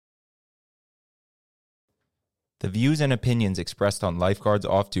The views and opinions expressed on Lifeguards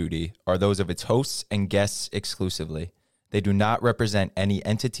Off Duty are those of its hosts and guests exclusively. They do not represent any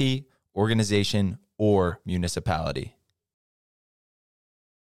entity, organization, or municipality.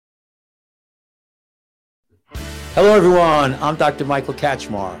 Hello, everyone. I'm Dr. Michael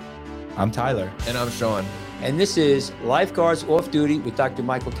Kachmar. I'm Tyler. And I'm Sean. And this is Lifeguards Off Duty with Dr.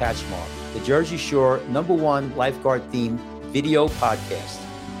 Michael Kachmar, the Jersey Shore #1 lifeguard-themed video podcast.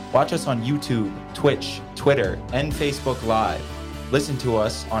 Watch us on YouTube, Twitch, Twitter, and Facebook Live. Listen to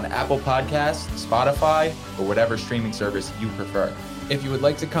us on Apple Podcasts, Spotify, or whatever streaming service you prefer. If you would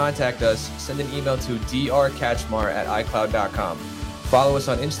like to contact us, send an email to drkachmar@icloud.com. Follow us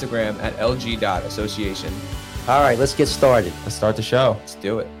on Instagram at lg.association. All right, let's get started. Let's start the show. Let's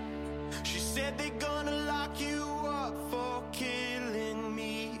do it. She said they're gonna lock you up for killing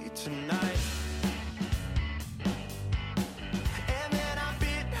me tonight. And then I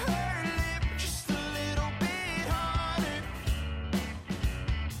bit her lip just a little bit harder.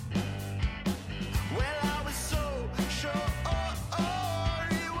 Well, I was so sure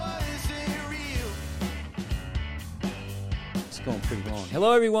it wasn't real. It's going pretty long.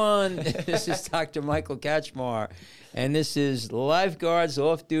 Hello, everyone. This is Dr. Michael Kachmar, and this is Lifeguards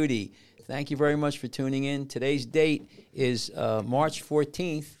Off Duty. Thank you very much for tuning in. Today's date is March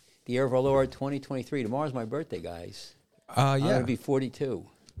 14th, the year of our Lord, 2023. Tomorrow's my birthday, guys. I'm going to be 42.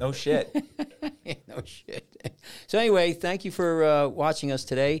 No shit. No shit. So anyway, thank you for watching us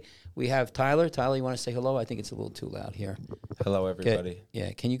today. We have Tyler. Tyler, you want to say hello? I think it's a little too loud here. Hello, everybody.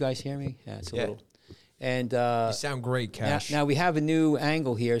 Yeah, can you guys hear me? Yeah, it's a little. And You sound great, Cash. now we have a new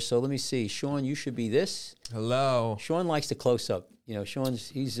angle here, so let me see. Sean, you should be this. Hello. Sean likes the close-up. You know,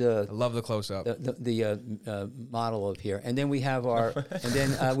 he's I love the close-up. the model of here, and then we have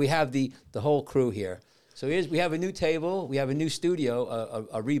we have the whole crew here. So we have a new table, we have a new studio,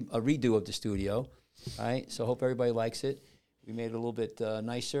 a redo of the studio. All right, so hope everybody likes it. We made it a little bit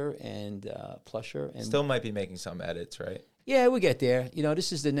nicer and plusher. And Still might be making some edits, right? yeah, we get there. You know,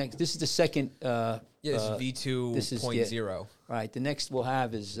 this is the second. This is V2.0. Right. The next we'll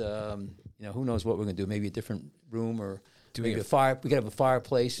have is, who knows what we're going to do? Maybe a different room or maybe we a fire. We could have a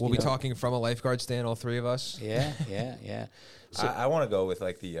fireplace. We'll be talking from a lifeguard stand, all three of us. Yeah. So, I want to go with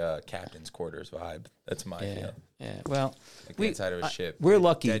like the captain's quarters vibe. That's my feel. Yeah. Well, Like the inside of a ship. we're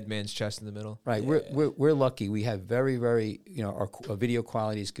lucky. Dead man's chest in the middle. Right. We're lucky. We have very, very, our video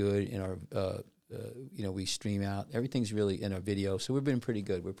quality is good, and our we stream out. Everything's really in our video, so we've been pretty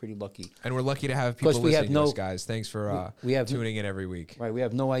good. We're pretty lucky. And we're lucky to have people we have listening to us, guys. Thanks for tuning in every week. Right. We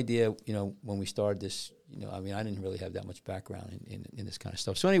have no idea, when we started this, I didn't really have that much background in this kind of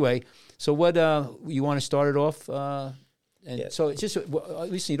stuff. So anyway, what you want to start it off? So it's just,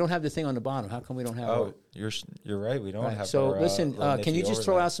 listen, you don't have the thing on the bottom. How come we don't have? Oh, you're right. We don't have. So our, listen, can you just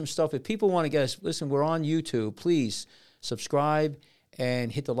throw out some stuff? If people want to get us, listen, we're on YouTube. Please subscribe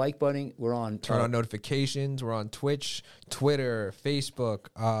and hit the like button. We're on. Turn on notifications. We're on Twitch, Twitter, Facebook.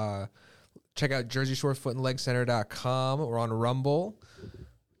 Check out JerseyShoreFootandLegCenter.com. We're on Rumble.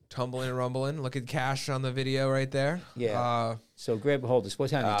 Tumbling and rumbling. Look at Cash on the video right there. Yeah. So grab a hold of this.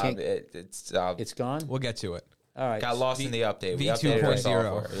 What time? It's gone? We'll get to it. All right. Got lost in the update. We V2.0. updated our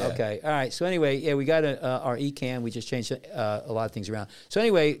software. Yeah. Okay. All right. So anyway, we got our eCam. We just changed a lot of things around. So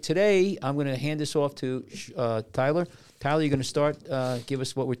anyway, today I'm going to hand this off to Tyler. Tyler, you're going to start. Give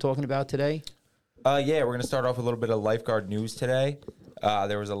us what we're talking about today. We're going to start off with a little bit of lifeguard news today.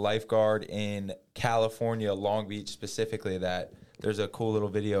 There was a lifeguard in California, Long Beach specifically, that there's a cool little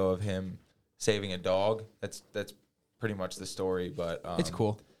video of him saving a dog. That's pretty much the story, but It's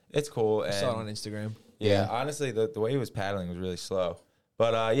cool. It's cool. I saw it on Instagram. Yeah, honestly, the way he was paddling was really slow.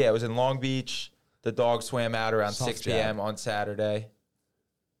 But it was in Long Beach. The dog swam out around Soft 6 p.m. on Saturday.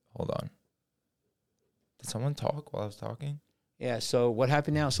 Hold on. Did someone talk while I was talking? Yeah, so what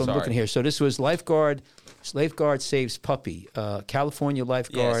happened now? So Sorry. I'm looking here. So this was Lifeguard saves puppy. California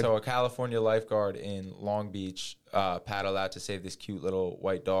Lifeguard. Yeah, so a California lifeguard in Long Beach paddled out to save this cute little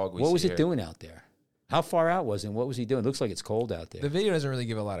white dog. What was it doing out there? How far out was it? And what was he doing? It looks like it's cold out there. The video doesn't really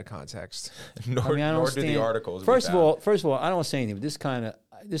give a lot of context. nor do the articles. First of all, I don't want to say anything, but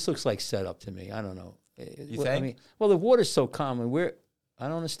this looks like setup to me. I don't know. You think? The water's so calm, and I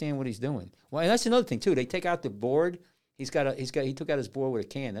don't understand what he's doing. Well, and that's another thing too. They take out the board. He took out his board with a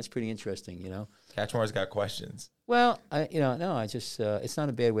can. That's pretty interesting, Catchmore's got questions. Well, it's not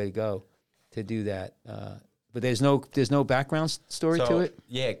a bad way to go to do that. But there's no background story to it.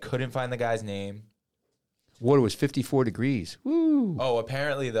 Yeah, couldn't find the guy's name. Water was 54 degrees. Woo! Oh,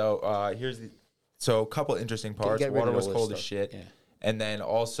 apparently though, a couple interesting parts. Get rid Water of was all this cold as stuff. shit, Yeah. and then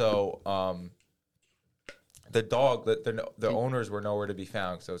also the dog. The owners were nowhere to be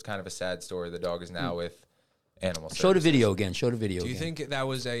found, so it's kind of a sad story. The dog is now with animal Show the services. video again. Show the video Do you again. think that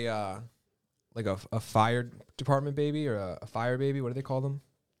was like a fire department baby or a fire baby? What do they call them?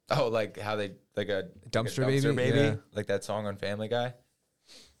 Oh, like how they like a Dumpster baby, baby? Yeah. like that song on Family Guy.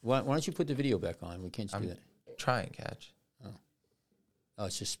 Why don't you put the video back on? We can't just do that. Try and catch. Oh,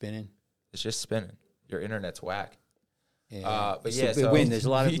 it's just spinning. It's just spinning. Your internet's whack. Yeah. But It's yeah, the so wind. There's a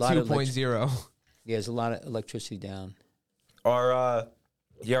lot of V2.0. yeah, there's a lot of electricity down. our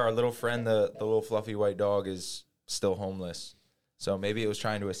our little friend, the little fluffy white dog, is still homeless. So maybe it was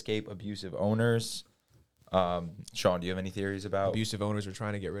trying to escape abusive owners. Sean, do you have any theories about Abusive owners are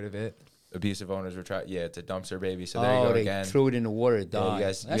trying to get rid of it. abusive owners? Were trying. Yeah, it's a dumpster baby. So there you go they again. threw it in the water to die. you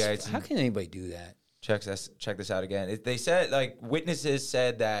guys How can anybody do that? Check this out again. They said, like, witnesses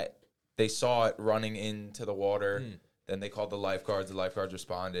said that they saw it running into the water. Then they called the lifeguards. The lifeguards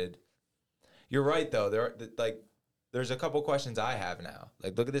responded. You're right, though. There's a couple questions I have now.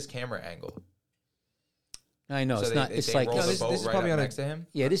 Like, look at this camera angle. I know So it's they- not. they It's like rolled the this boat is right probably up on a- next to him.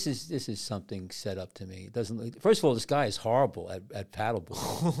 yeah. This is something set up to me. It doesn't. First of all, this guy is horrible at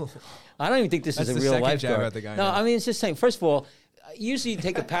paddleboard. I don't even think this is That's a the real second jab lifeguard. at the guy No, now. I mean it's just saying. First of all, usually you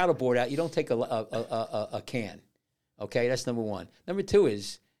take a paddleboard out. You don't take a can. Okay, that's number one. Number two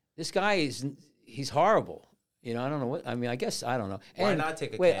is this guy he's horrible. You know, I don't know what. I mean, I guess I don't know. Why And not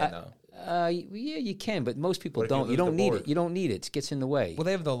take a wait, can, though? Yeah, you can, but most people What if you don't. You lose don't the need board? it. You don't need it. It gets in the way. Well,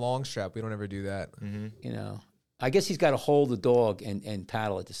 they have the long strap. We don't ever do that. You know, I guess he's got to hold the dog and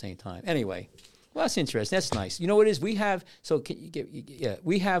paddle at the same time. Anyway, well, that's interesting. That's nice. You know what it is? We have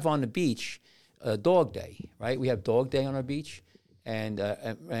we have on the beach dog day, right? We have dog day on our beach,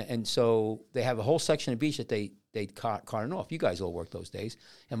 and so they have a whole section of beach that they carton off. You guys all work those days,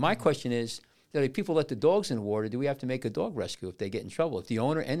 and my question is. If people let the dogs in the water, do we have to make a dog rescue if they get in trouble? If the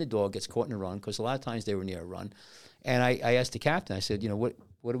owner and the dog gets caught in a run, because a lot of times they were near a run, and I asked the captain, I said, what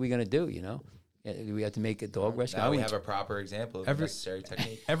are we going to do? Do we have to make a dog rescue? Now we have a proper example of Every- necessary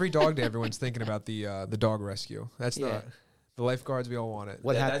technique. Every dog day, everyone's thinking about the dog rescue. That's Yeah. the lifeguards. We all want it.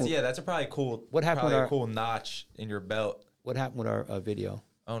 What happened? That's a probably cool. What happened Probably with a cool notch in your belt. What happened with our video?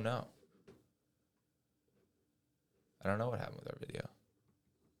 Oh no. I don't know what happened with our video.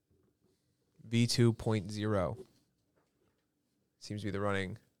 V2.0 seems to be the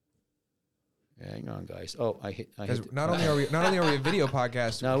running. Yeah, hang on, guys. Oh, I hit. Because not only are we a video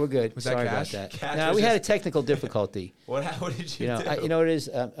podcast. No, we're good. Was that Sorry Cash? about that. Cash No, was we had a just- technical difficulty. What did you do? You know what it is.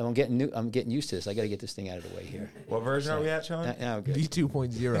 I'm getting used to this. I got to get this thing out of the way here. What version are we at, Sean? Now we're good.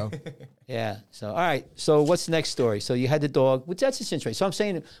 V2.0. Yeah. So, all right. So, what's the next story? So, you had the dog. Which that's just interesting.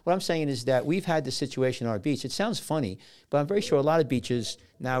 So, what I'm saying is that we've had this situation on our beach. It sounds funny, but I'm very sure a lot of beaches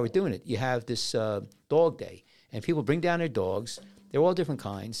now are doing it. You have this dog day, and people bring down their dogs. They're all different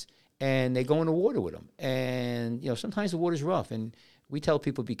kinds, and they go in the water with them. And sometimes the water's rough, and we tell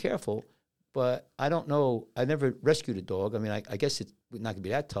people be careful. But I don't know. I never rescued a dog. I mean, I guess it's not going to be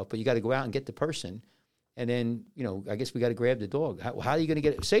that tough. But you got to go out and get the person. And then, I guess we got to grab the dog. How are you going to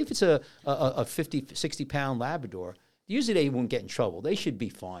get it? Say if it's a 50, 60-pound Labrador, usually they won't get in trouble. They should be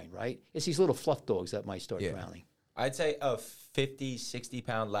fine, right? It's these little fluff dogs that might start drowning. I'd say a 50,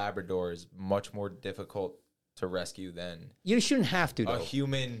 60-pound Labrador is much more difficult to rescue than You shouldn't have to, though. a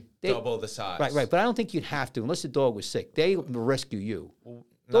human They- double the size. Right. But I don't think you'd have to unless the dog was sick. They will rescue you.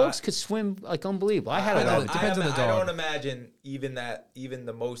 Dogs could swim like unbelievable. I had a dog. It depends on the I dog. don't imagine even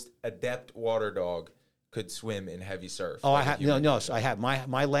the most adept water dog could swim in heavy surf. Oh, like I a have human. no. So I have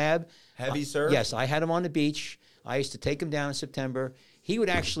my lab. Heavy surf? Yes, I had him on the beach. I used to take him down in September. He would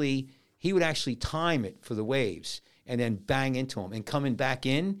actually time it for the waves and then bang into him. And coming back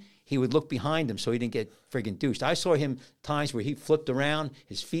in, he would look behind him so he didn't get friggin' douched. I saw him times where he flipped around,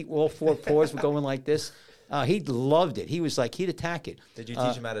 his feet, all four paws were going like this. He loved it. He was like, he'd attack it. Did you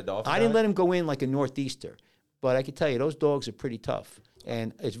teach him how to dolphin I didn't dive? let him go in like a northeaster, but I can tell you those dogs are pretty tough,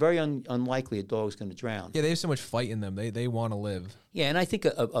 and it's very unlikely a dog's going to drown. Yeah, they have so much fight in them. They want to live. Yeah, and I think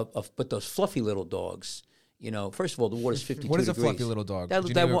but those fluffy little dogs. First of all, the water's 52 What is a degrees. fluffy little dog? That, Do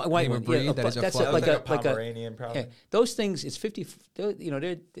you that name a- white name a one. breed Yeah, that is a that's fluffy- like Like a like Pomeranian, probably. Yeah, those things. It's 50.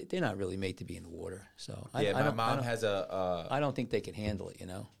 They're not really made to be in the water. So Yeah, I my mom has I don't think they can handle it.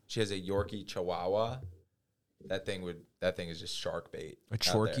 she has a Yorkie Chihuahua. That thing is just shark bait. A out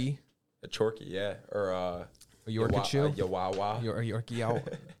chorky, there. A chorky, yeah, or a Yorkshire, a Yawawa, a Yorkie owl,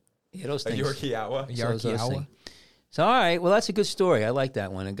 Yeah, those a things. Yorkie Owa. a So those Yorkie owl. things. So all right, well that's a good story. I like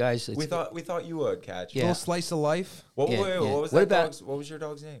that one. And guys, We thought you would catch. Yeah. Little slice of life. What, Yeah, wait, yeah. what was What that about- dog's? What was your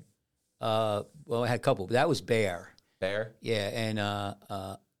dog's name? well, I had a couple, but that was Bear. Bear. Yeah, and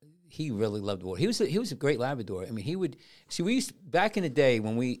he really loved water. He was a great Labrador. I mean, he would see. We used back in the day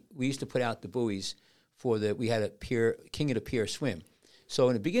when we used to put out the buoys we had a pier King of the Pier swim. So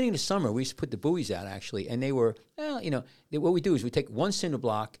in the beginning of the summer, we used to put the buoys out actually, and they were, what we do is we take one cinder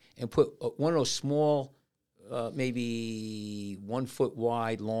block and put one of those small, maybe 1 foot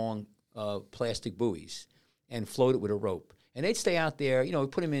wide, long plastic buoys, and float it with a rope. And they'd stay out there. We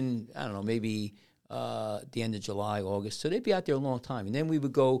put them in, I don't know, maybe the end of July, August. So they'd be out there a long time. And then we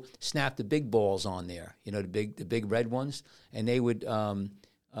would go snap the big balls on there, the big red ones, and they would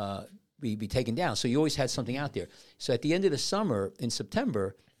be taken down. So you always had something out there. So at the end of the summer, in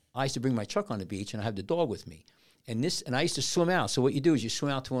September, I used to bring my truck on the beach, and I have the dog with me. And I used to swim out. So what you do is you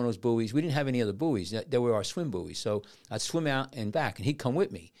swim out to one of those buoys. We didn't have any other buoys. There were our swim buoys. So I'd swim out and back, and he'd come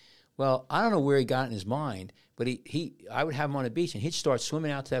with me. Well, I don't know where he got in his mind, but I would have him on the beach, and he'd start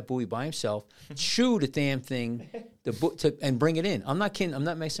swimming out to that buoy by himself, shoo the damn thing, and bring it in. I'm not kidding. I'm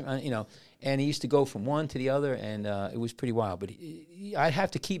not messing around, And he used to go from one to the other, and it was pretty wild. But I'd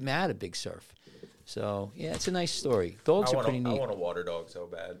have to keep him out of big surf. So, yeah, it's a nice story. Dogs are pretty neat. I want a water dog so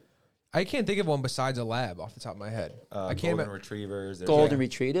bad. I can't think of one besides a lab off the top of my head. I can't. Golden retrievers. Golden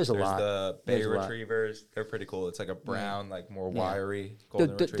retriever. There's a lot. There's the bay retrievers. They're pretty cool. It's like a brown, like more wiry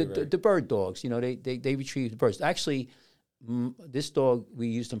golden retriever. The bird dogs. They retrieve the birds. Actually, this dog, we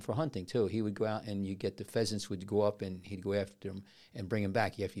used him for hunting too. He would go out, and you get the pheasants would go up, and he'd go after them and bring them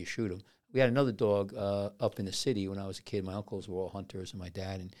back after you shoot them. We had another dog up in the city when I was a kid. My uncles were all hunters, and my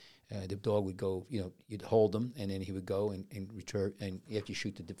dad, and the dog would go, you'd hold him, and then he would go and return, and after you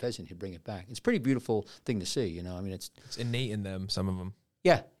shoot the pheasant, he'd bring it back. It's a pretty beautiful thing to see, it's innate in them, some of them.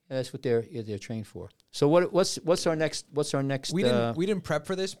 Yeah, that's what they're trained for. So what's our next? We didn't prep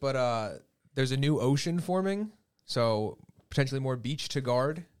for this, but there's a new ocean forming, so potentially more beach to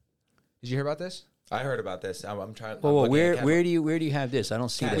guard. Did you hear about this? I heard about this. I'm trying. Well, where do you have this? I don't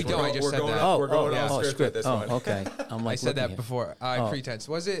see that. We don't. I just said that. We're going off script with this one. Okay. I said that before. Pretense.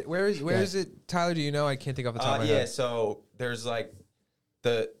 Was it? Where is it? Tyler, do you know? I can't think off the top of my head. Yeah. So there's like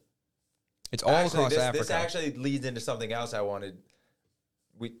It's all across Africa. This actually leads into something else I wanted.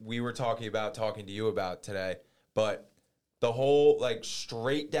 We were talking to you about today, but the whole like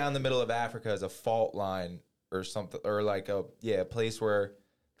straight down the middle of Africa is a fault line or something, or like a place where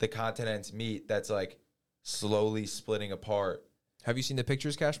the continents meet that's like slowly splitting apart. Have you seen the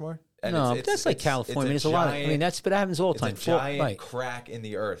pictures, Cashmore? And no, that's like California. There's a lot of, but that happens all the time. It's a giant crack in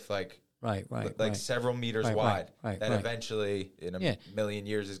the earth, like several meters wide, that eventually in a million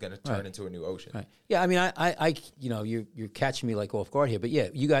years is going to turn into a new ocean. Right. Yeah, I mean, I you're catching me like off guard here, but yeah,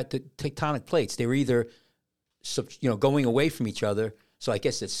 you got the tectonic plates. They were either, going away from each other. So I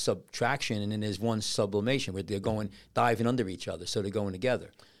guess it's subtraction, and then there's one sublimation where they're diving under each other, so they're going together.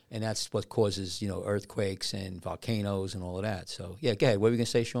 And that's what causes, earthquakes and volcanoes and all of that. So, yeah, go ahead. What were you going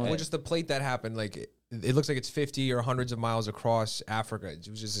to say, Sean? Well, just the plate that happened, like, it looks like it's 50 or hundreds of miles across Africa. It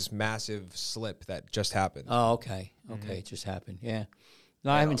was just this massive slip that just happened. Oh, okay. Okay, It just happened. Yeah.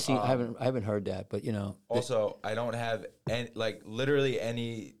 No, I haven't heard that, but, Also, I don't have, literally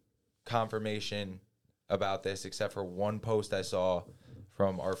any confirmation about this except for one post I saw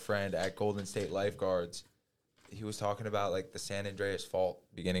from our friend at Golden State Lifeguards. He was talking about like the San Andreas Fault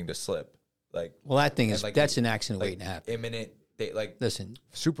beginning to slip. That thing is that's an accident waiting to happen. Imminent. Listen,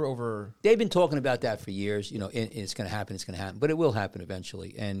 super over. They've been talking about that for years. It's going to happen. It's going to happen, but it will happen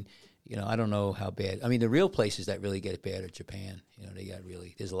eventually. And I don't know how bad. I mean, the real places that really get it bad are Japan. They got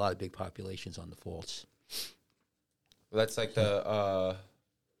there's a lot of big populations on the faults. That's like the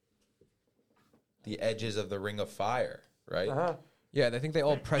edges of the Ring of Fire, right? Uh-huh. Yeah, I think they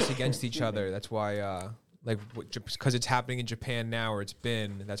all press against each other. That's why. Because it's happening in Japan now, or it's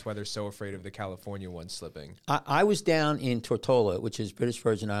been. That's why they're so afraid of the California one slipping. I was down in Tortola, which is British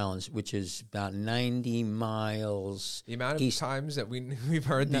Virgin Islands, which is about 90 miles. The amount of times that we've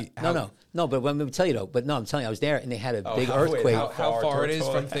heard No. But let me tell you I'm telling you, I was there, and they had a big earthquake. How far it is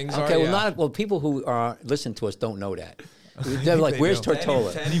from things? Okay, people who are listen to us don't know that. They're like, "Where's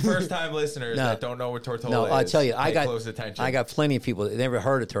Tortola?" To any first-time listeners that don't know what Tortola is, I'll tell you, I got close attention. I got plenty of people that never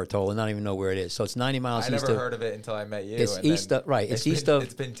heard of Tortola, not even know where it is. So it's 90 miles east of. I never heard of it until I met you. It's east of It's east of.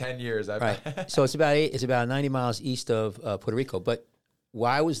 It's been 10 years. Right. So it's about 90 miles east of Puerto Rico. But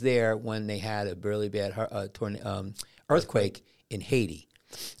while I was there when they had a really bad earthquake in Haiti.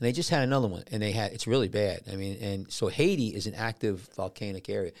 And they just had another one, and it's really bad. I mean, and so Haiti is an active volcanic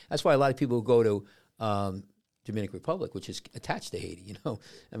area. That's why a lot of people go to Dominican Republic, which is attached to Haiti.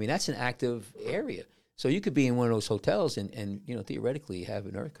 I mean, that's an active area. So you could be in one of those hotels and theoretically have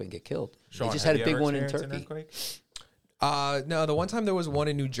an earthquake and get killed. Sean, they just had a big one in Turkey. No, the one time there was one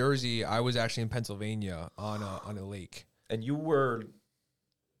in New Jersey, I was actually in Pennsylvania on a lake. And you were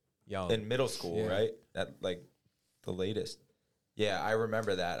young in middle school, right? That the latest. Yeah, I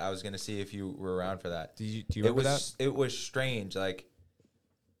remember that. I was going to see if you were around for that. Do you remember that? It was strange.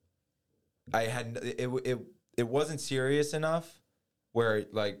 I had it wasn't serious enough where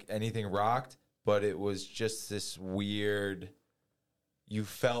like anything rocked, but it was just this weird. You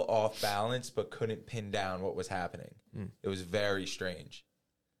felt off balance, but couldn't pin down what was happening. It was very strange.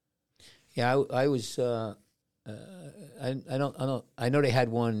 Yeah, I was. I don't. I know they had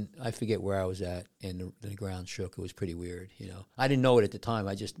one. I forget where I was at, and the ground shook. It was pretty weird. I didn't know it at the time.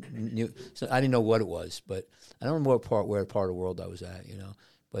 I just knew. So I didn't know what it was, but I don't know where part of the world I was at.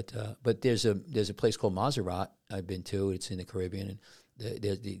 But there's a place called Montserrat I've been to. It's in the Caribbean, and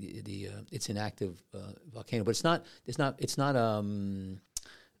it's an active volcano, but it's not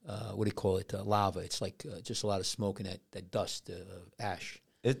what do you call it, lava. It's like just a lot of smoke and that dust, ash.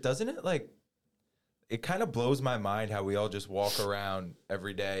 It doesn't it like. It kind of blows my mind how we all just walk around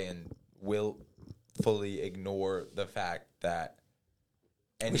every day and will fully ignore the fact that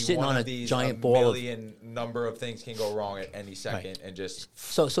any one of these giant ball million number of things can go wrong at any second, and just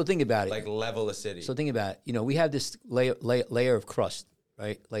so think about it, like level a city. So think about it. We have this layer of crust,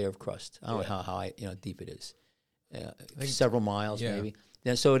 right? Layer of crust. I don't know how high, deep it is. Several miles maybe.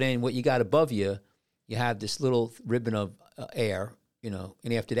 Then what you got above you have this little ribbon of air,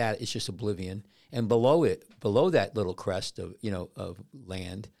 and after that it's just oblivion. And below that little crest of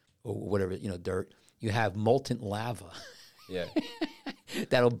land or whatever, dirt, you have molten lava. Yeah,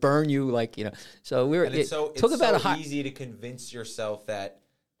 that'll burn you So it's so easy to convince yourself that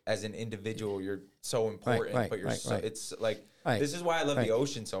as an individual you're so important, but you're so. It's like this is why I love the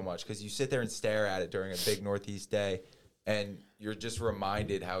ocean so much, because you sit there and stare at it during a big Northeast day, and you're just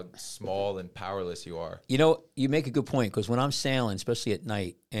reminded how small and powerless you are. You make a good point, because when I'm sailing, especially at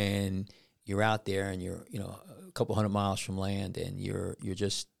night, and you're out there and you're a couple hundred miles from land, and you're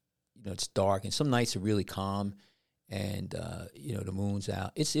just it's dark, and some nights are really calm, and the moon's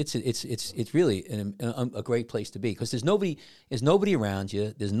out. It's really a great place to be, because there's nobody around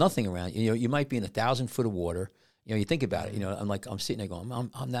you. There's nothing around you. You might be in 1,000 foot of water. You think about it. I'm sitting there going,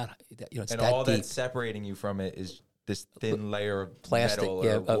 I'm not. It's and that all deep. That's separating you from it is this thin layer of plastic, metal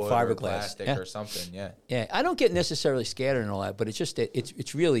or wood fiberglass, or plastic or something. Yeah. I don't get necessarily scared and all that, but it's just that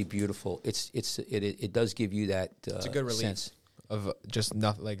it's really beautiful. It does give you that. It's a good relief sense of just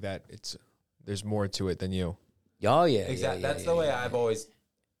nothing like that. There's more to it than you. Oh yeah, exactly. That's the way I've always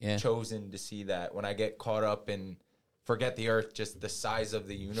chosen to see that. When I get caught up and forget the Earth, just the size of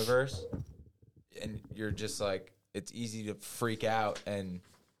the universe, and you're just like, it's easy to freak out and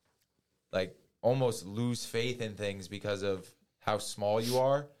like almost lose faith in things because of how small you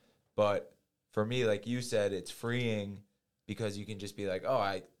are. But for me, like you said, it's freeing, because you can just be like, oh,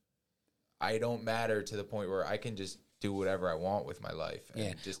 I don't matter, to the point where I can just do whatever I want with my life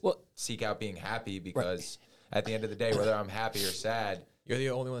and just seek out being happy, because at the end of the day, whether I'm happy or sad, you're the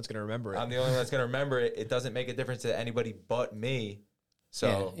only one that's going to remember it. I'm the only one that's going to remember it. It doesn't make a difference to anybody but me.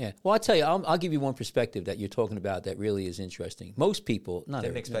 So Well, I'll tell you, I'll give you one perspective that you're talking about that really is interesting. Most people,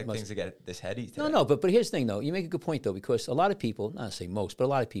 didn't expect things to get this heady today. No, but here's the thing, though. You make a good point, though, because a lot of people, not to say most, but a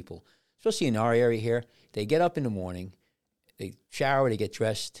lot of people, especially in our area here, they get up in the morning, they shower, they get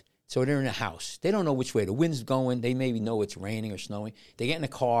dressed, so they're in a house. They don't know which way the wind's going. They maybe know it's raining or snowing. They get in a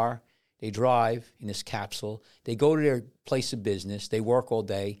car. They drive in this capsule. They go to their place of business. They work all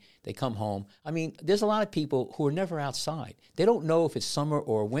day. They come home. I mean, there's a lot of people who are never outside. They don't know if it's summer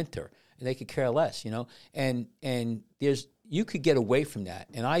or winter, and they could care less, And you could get away from that.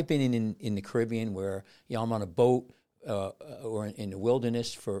 And I've been in the Caribbean where I'm on a boat or in the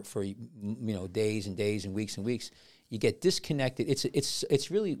wilderness for days and days and weeks. You get disconnected. It's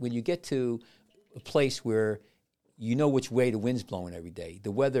really when you get to a place where you know which way the wind's blowing every day.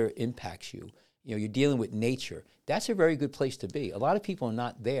 The weather impacts you. You're dealing with nature. That's a very good place to be. A lot of people are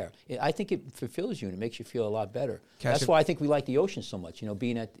not there. I think it fulfills you and it makes you feel a lot better. That's why I think we like the ocean so much.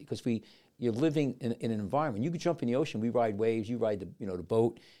 Because you're living in an environment. You could jump in the ocean. We ride waves. You ride the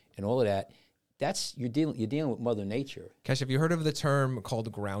boat and all of that. You're dealing with Mother Nature. Cash, have you heard of the term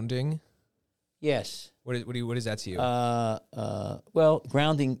called grounding? Yes. What is that to you? Well,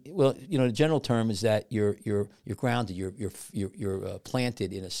 grounding. Well, the general term is that you're grounded. You're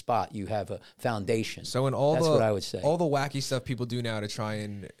planted in a spot. You have a foundation. So that's what I would say. All the wacky stuff people do now to try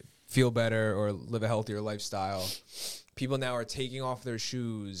and feel better or live a healthier lifestyle, people now are taking off their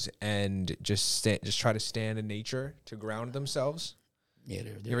shoes and just try to stand in nature to ground themselves. Yeah,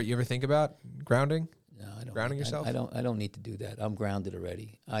 you ever think about grounding? No, I don't. Grounding yourself? I don't need to do that. I'm grounded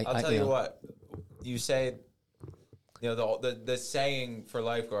already. I'll tell you what. You say, the saying for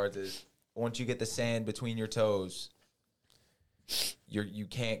lifeguards is, once you get the sand between your toes, you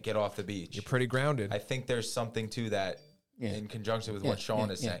can't get off the beach. You're pretty grounded. I think there's something to that in conjunction with what Sean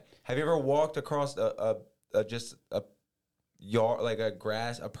is saying. Have you ever walked across yard, like a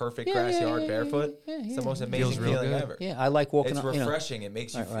perfect grass yard barefoot. It's the most amazing real feeling good. ever. Yeah, I like walking. It's on, refreshing. It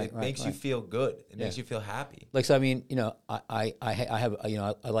makes you you feel good. It makes you feel happy. Like, so I mean, I have,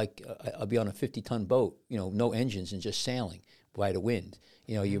 I like, I'll be on a 50-ton boat, no engines and just sailing by the wind.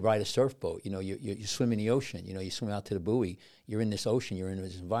 You ride a surfboat, you swim in the ocean, you swim out to the buoy, you're in this ocean, you're in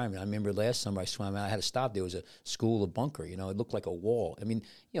this environment. I remember last summer I swam out, I had to stop, there was a school of bunker, it looked like a wall. I mean,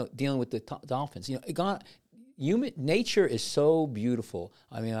 dealing with the dolphins, nature is so beautiful.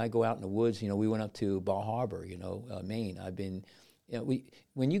 I mean, I go out in the woods, we went up to Bar Harbor, Maine. I've been,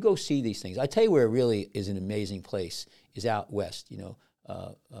 when you go see these things, I tell you where it really is an amazing place is out west, the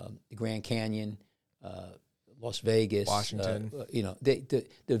Grand Canyon, Las Vegas, Washington.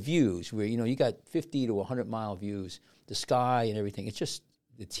 The views where you got 50 to 100-mile views, the sky and everything. It's just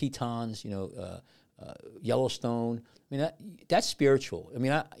the Tetons, Yellowstone. I mean, that's spiritual. I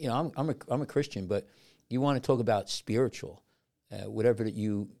mean, I'm a Christian, but you want to talk about spiritual, whatever that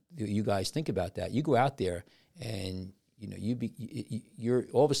you guys think about that. You go out there and you're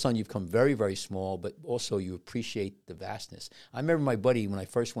all of a sudden you've become very, very small, but also you appreciate the vastness. I remember my buddy when I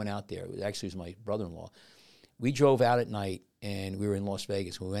first went out there. It was my brother-in-law. We drove out at night, and we were in Las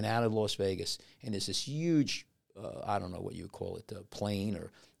Vegas. We went out of Las Vegas, and there's this huge, I don't know what you would call it, plain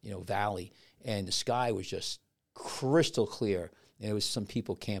or, valley, and the sky was just crystal clear, and there was some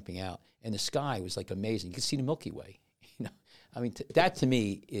people camping out, and the sky was, like, amazing. You could see the Milky Way, I mean, that to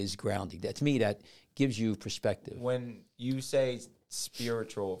me is grounding. To me, that gives you perspective. When you say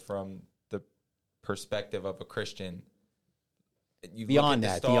spiritual from the perspective of a Christian, you beyond look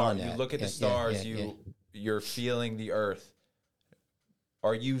at that, you look at the stars, you're feeling the earth.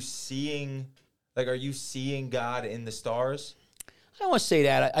 Are you seeing God in the stars? I don't want to say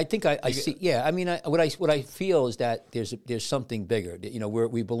that. I think I see. Yeah, I mean, what I feel is that there's something bigger. Where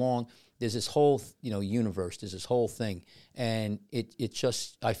we belong. There's this whole universe. There's this whole thing, and it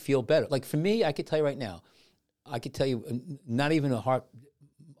just I feel better. Like for me, I could tell you right now. I could tell you, not even a heart.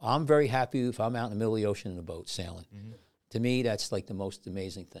 I'm very happy if I'm out in the middle of the ocean in a boat sailing. Mm-hmm. To me, that's like the most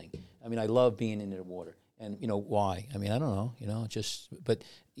amazing thing. I mean, I love being in the water. And, why? I mean, I don't know, but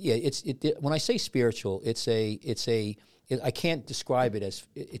yeah, when I say spiritual, I can't describe it as,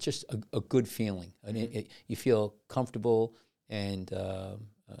 it's just a good feeling. And you feel comfortable and,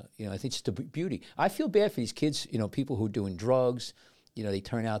 I think it's the beauty. I feel bad for these kids, people who are doing drugs, they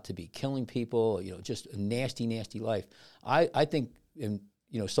turn out to be killing people, just a nasty, nasty life. I think,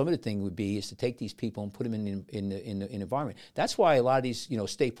 some of the thing would be is to take these people and put them in the environment. That's why a lot of these,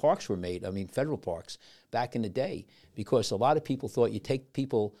 state parks were made. I mean, federal parks back in the day, because a lot of people thought you take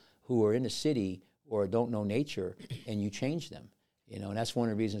people who are in the city or don't know nature and you change them. And that's one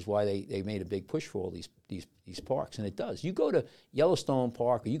of the reasons why they made a big push for all these parks. And it does. You go to Yellowstone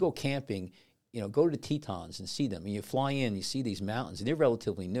Park or you go camping, go to the Tetons and see them. And you fly in, you see these mountains, and they're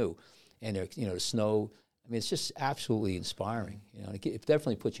relatively new, and they're the snow. I mean, it's just absolutely inspiring. It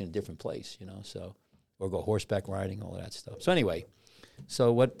definitely puts you in a different place. So, or go horseback riding, all of that stuff. So anyway,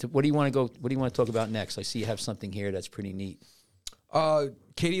 what do you want to go? What do you want to talk about next? I see you have something here that's pretty neat.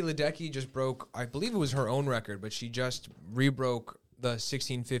 Katie Ledecky just broke, I believe it was her own record, but she just rebroke the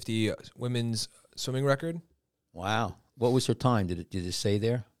 1650 women's swimming record. Wow, what was her time? Did it say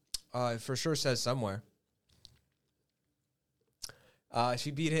there? It for sure says somewhere.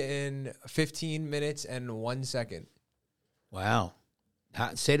 She beat it in 15 minutes and 1 second. Wow.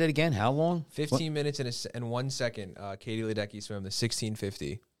 Say that again. How long? 15 minutes and 1 second. Katie Ledecky swam the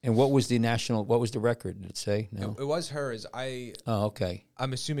 1650. And what was the record? Did it say? No. It was hers. Oh, okay.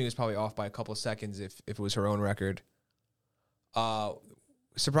 I'm assuming it was probably off by a couple of seconds if it was her own record.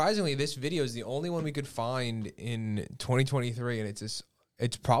 Surprisingly, this video is the only one we could find in 2023, and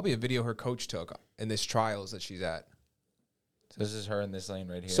it's probably a video her coach took in this trials that she's at. So this is her in this lane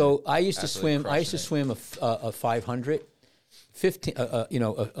right here. So I used to swim a 500. a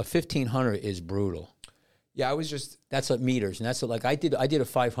 1500 is brutal. Yeah, that's like meters, and that's like I did a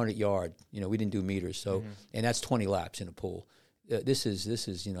 500 yard. We didn't do meters, so and that's 20 laps in a pool. This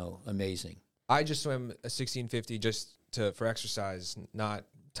is amazing. I just swim a 1650 just for exercise, not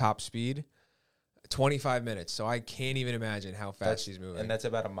top speed. 25 minutes, so I can't even imagine how fast she's moving. And that's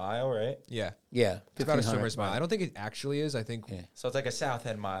about a mile, right? Yeah. Yeah. It's about a swimmer's mile. I don't think it actually is. I think. Yeah. So it's like a South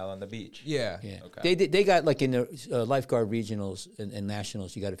End mile on the beach. Yeah. Yeah. Okay. They got like in the Lifeguard regionals and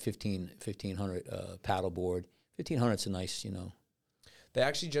nationals, you got a 1500 paddleboard. 1500's a nice, They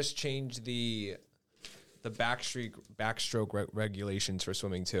actually just changed the backstroke regulations for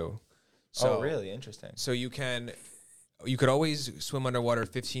swimming too. So, oh, really? Interesting. So you could always swim underwater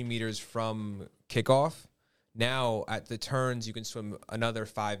 15 meters from kickoff. Now at the turns, you can swim another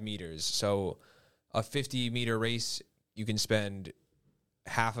 5 meters. So a 50-meter race you can spend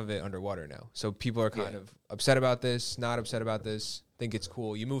half of it underwater now. So people are kind of upset about this, not upset about this, think it's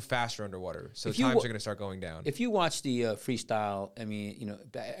cool. You move faster underwater, so times are going to start going down. If you watch the freestyle, I mean, you know,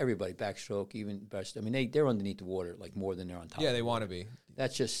 everybody, backstroke, even breast, I mean, they're underneath the water like more than they're on top. Yeah, they want to be.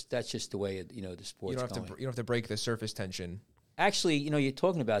 That's just the way you know the sport's going. You don't have to break the surface tension. Actually, you know, you're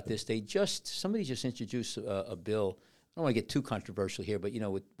talking about this. Somebody just introduced a bill. I don't want to get too controversial here, but you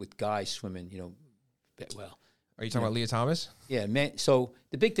know, with guys swimming, you know, well. Are you talking about Leah Thomas? Yeah, men. So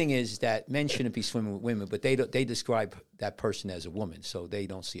the big thing is that men shouldn't be swimming with women, but they describe that person as a woman, so they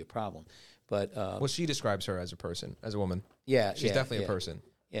don't see a problem. But well, she describes her as a person, as a woman. Yeah, she's definitely a person.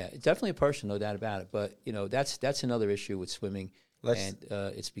 Yeah, it's definitely a person, no doubt about it. But you know, that's another issue with swimming, and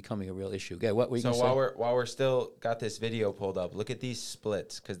it's becoming a real issue. Yeah, what were you so gonna say? while we're still got this video pulled up, look at these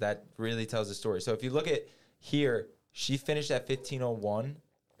splits because that really tells the story. So if you look at here, she finished at 15:01.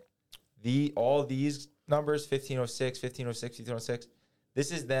 All these numbers 15:06, 15:06, 15:06.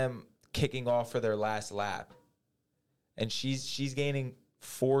 This is them kicking off for their last lap, and she's gaining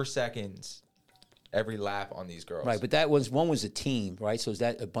 4 seconds every lap on these girls. Right, but one was a team, right? So is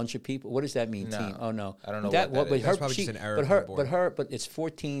that a bunch of people? What does that mean? No. Team? Oh no, I don't know that, what that is. That's probably just an error. But it's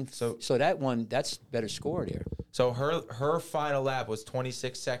 14. So that one, that's better score there. So her final lap was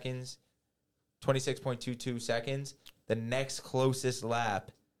 26 seconds, 26.22 seconds. The next closest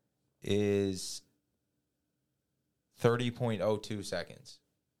lap is 30.02 seconds.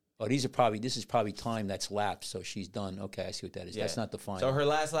 Oh, this is probably time that's lapsed, so she's done. Okay, I see what that is. Yeah. That's not the final. So her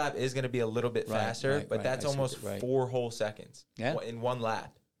last lap is going to be a little bit faster, but that's almost 4 whole seconds in one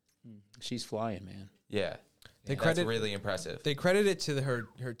lap. She's flying, man. Yeah. That's really impressive. They credit it to her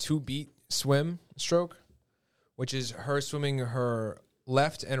 2-beat swim stroke, which is her swimming her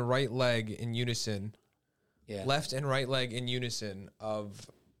left and right leg in unison. Yeah. Left and right leg in unison of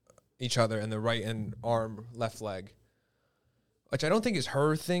each other, and the right and arm, left leg. Which I don't think is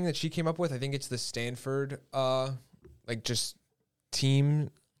her thing that she came up with. I think it's the Stanford, just team.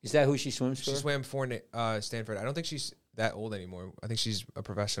 Is that who she swims for? She swam for Stanford. I don't think she's that old anymore. I think she's a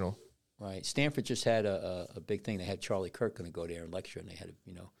professional. Right. Stanford just had a big thing. They had Charlie Kirk going to go there and lecture, and they had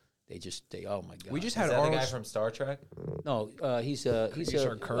oh my God. We just is had that the guy from Star Trek? No, he's Kirk,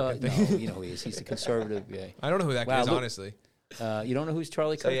 I think. no, you know who he is. He's a conservative guy. I don't know who that guy is, honestly. You don't know who's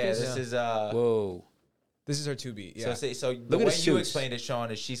Charlie Kirk is? This is whoa. This is her 2-beat. Yeah. So the way you explained it,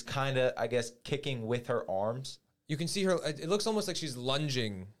 Sean, is she's kind of, I guess, kicking with her arms. You can see her. It looks almost like she's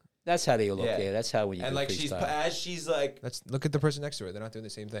lunging. That's how they look. Yeah, that's how when you. And like look at the person next to her. They're not doing the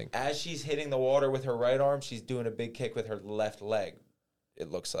same thing. As she's hitting the water with her right arm, she's doing a big kick with her left leg. It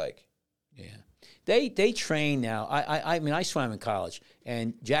looks like. Yeah, they train now. I mean, I swam in college,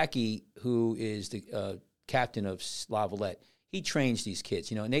 and Jackie, who is the captain of La Valette, he trains these kids.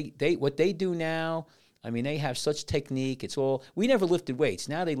 You know, and they what they do now. I mean, they have such technique. It's all. We never lifted weights.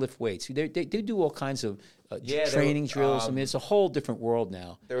 Now they lift weights. They do all kinds of training drills. I mean, it's a whole different world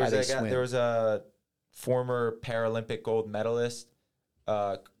now. There was a former Paralympic gold medalist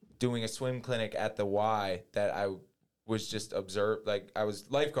doing a swim clinic at the Y that I was just observed. Like, I was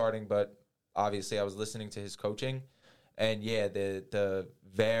lifeguarding, but obviously I was listening to his coaching. And yeah, the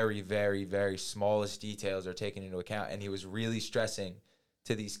very, very, very smallest details are taken into account. And he was really stressing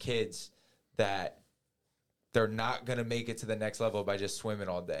to these kids that they're not going to make it to the next level by just swimming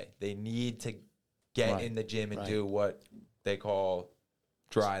all day. They need to get in the gym and do what they call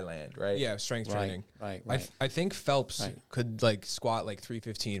dry land, right? Yeah, strength training. Right. I think Phelps could squat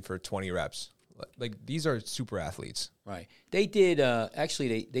 315 for 20 reps. These are super athletes. Right. They did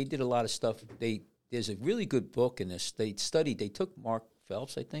actually they did a lot of stuff. There's a really good book in this. They took Mark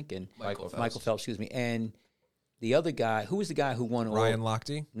Phelps, I think, and Michael Phelps, excuse me, and the other guy, who was the guy who won? Ryan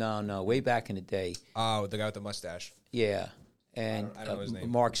Lochte? No, way back in the day. Oh, the guy with the mustache. Yeah, and I don't know his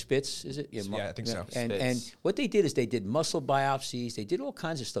name. Mark Spitz, is it? Yeah, I think so. And what they did is they did muscle biopsies. They did all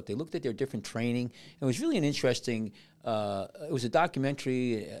kinds of stuff. They looked at their different training. It was really an interesting. It was a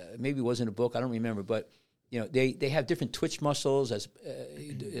documentary. Maybe it wasn't a book. I don't remember, but. You know, they have different twitch muscles as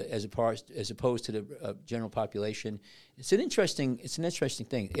opposed to the general population. It's an interesting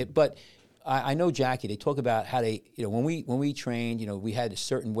thing. But I know Jackie. They talk about how they, when we trained, we had a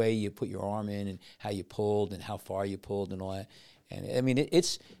certain way you put your arm in and how you pulled and how far you pulled and all that. And I mean,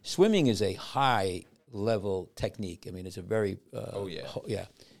 it's swimming is a high level technique. I mean, it's a very yeah.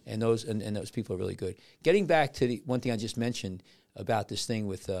 And those people are really good. Getting back to the one thing I just mentioned about this thing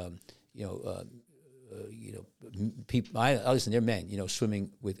with people. Listen, they're men,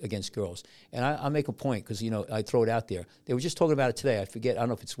 swimming against girls, and I make a point because I throw it out there. They were just talking about it today. I don't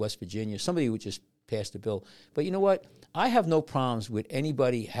know if it's West Virginia. Somebody would just passed the bill. But you know what? I have no problems with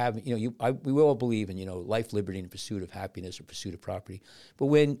anybody having, we all believe in, life, liberty, and pursuit of happiness or pursuit of property. But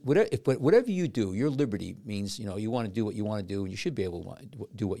whatever you do, your liberty means, you want to do what you want to do, and you should be able to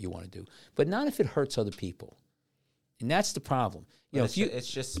do what you want to do. But not if it hurts other people. And that's the problem. It's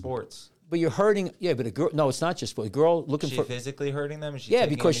just sports. But you're hurting. Yeah, but a girl. No, it's not just a girl looking for. Is she physically hurting them?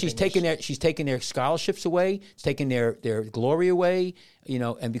 Because she's taking their scholarships away. It's taking their glory away.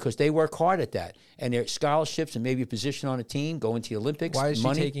 And because they work hard at that, and their scholarships and maybe a position on a team, going to the Olympics. Why is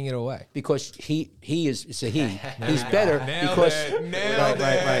she taking it away? Because he's better because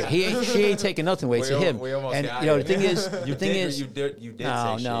right. She ain't taking nothing away. It's a him. And the thing is, you did.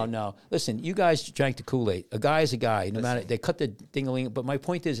 No. Listen, you guys drank the Kool-Aid. A guy is a guy. No matter they cut the ding-a-ling. But my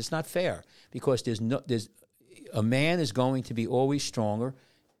point is, it's not fair because there's a man is going to be always stronger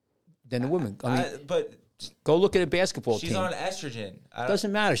than a woman. But go look at a basketball team. She's on estrogen.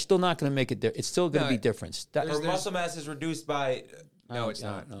 Doesn't matter. She's still not going to make it there. It's still going to be different. Her muscle mass is reduced by it's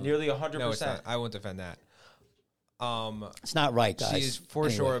not. Nearly 100%. No, it's not. I won't defend that. It's not right, guys. She is for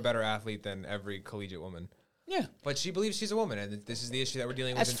sure a better athlete than every collegiate woman. Yeah. But she believes she's a woman, and this is the issue that we're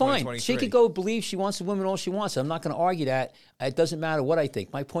dealing with That's in fine. 2023. She could go believe she wants a woman all she wants. I'm not going to argue that. It doesn't matter what I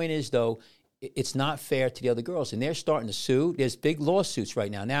think. My point is, though, it's not fair to the other girls. And they're starting to sue. There's big lawsuits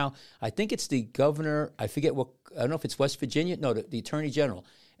right now. Now, I think it's the governor. I don't know if it's West Virginia. No, the attorney general.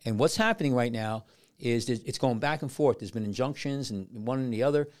 And what's happening right now is it's going back and forth. There's been injunctions and one and the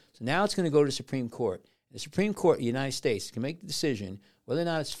other. So now it's going to go to the Supreme Court. The Supreme Court of the United States can make the decision whether or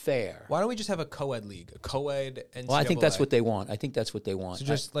not it's fair. Why don't we just have a co-ed league, a co-ed NCAA? Well, I think that's what they want. So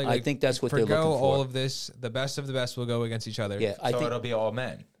just I think that's what they're looking for. All of this, the best of the best will go against each other. Yeah, I think it'll be all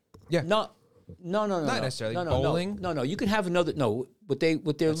men. Yeah. No, not necessarily. Bowling? No. You can have another. No,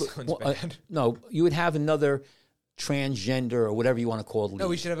 no. You would have another transgender or whatever you want to call it. No,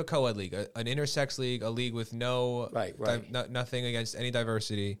 we should have a co-ed league, an intersex league, a league with no nothing against any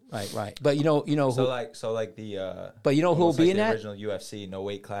diversity. Right. But you know so like the. But you know who will be in that? Original UFC, no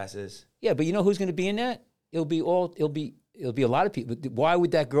weight classes. Yeah, but you know who's going to be in that? It'll be a lot of people. Why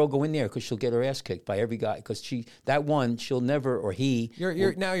would that girl go in there? Because she'll get her ass kicked by every guy. Because she'll never, or he.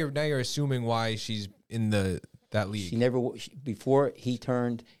 You're assuming why she's in that league. She never before he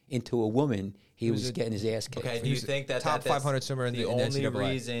turned into a woman. He was getting his ass kicked. Okay, do you think that top 500 swimmer in the only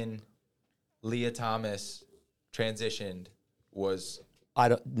NCAA. reason Leah Thomas transitioned was?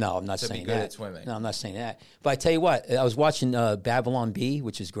 No, I'm not saying that. At swimming. No, I'm not saying that. But I tell you what, I was watching Babylon Bee,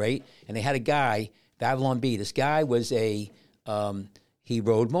 which is great, and they had a guy. Babylon Bee. This guy was he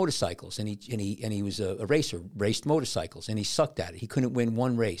rode motorcycles and he was a racer, raced motorcycles, and he sucked at it. He couldn't win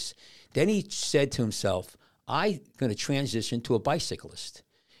one race. Then he said to himself, "I'm going to transition to a bicyclist,"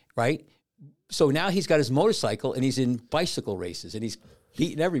 right? So now he's got his motorcycle and he's in bicycle races and he's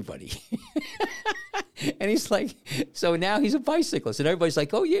beating everybody. And he's like, so now he's a bicyclist, and everybody's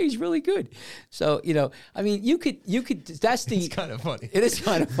like, "Oh yeah, he's really good." So I mean, you could. That's the. It's kind of funny. It is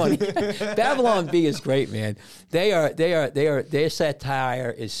kind of funny. Babylon Bee is great, man. Their satire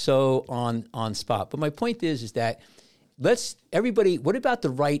is so on spot. But my point is that everybody. What about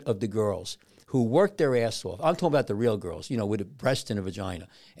the right of the girls who work their ass off? I'm talking about the real girls, with a breast and a vagina,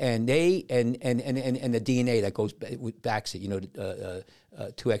 and they and the DNA that goes backs it,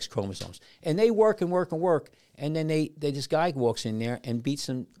 2X chromosomes, and they work and work and work, and then this guy walks in there and beats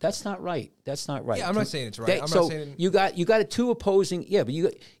them. That's not right. Yeah, I'm not saying it's right. You got two opposing. Yeah, but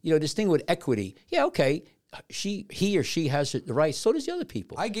this thing with equity. Yeah, okay. He or she has the right. So does the other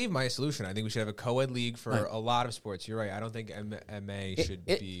people. I gave my solution. I think we should have a co-ed league for a lot of sports. You're right. I don't think MA should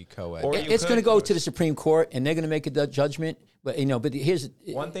be co-ed. It's going to go to the Supreme Court, and they're going to make a judgment. But but here's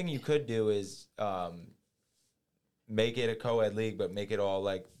one thing you could do is make it a co-ed league, but make it all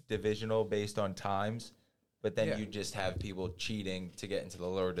like divisional based on times. But then you just have people cheating to get into the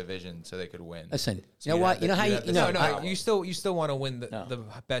lower division so they could win. Listen, you know what? You still want to win the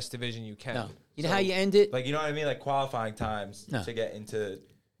best division you can. No. You know how you end it? Like, you know what I mean? Like qualifying times to get into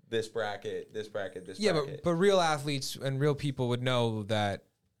this bracket, this bracket, this bracket. Yeah, but real athletes and real people would know that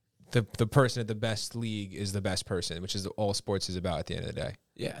the person at the best league is the best person, which is all sports is about at the end of the day.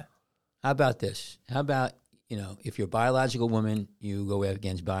 Yeah. How about this? How about, if you're a biological woman, you go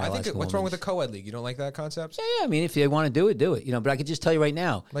against biological what's wrong with a co-ed league? You don't like that concept? Yeah. I mean, if they want to do it, do it. But I could just tell you right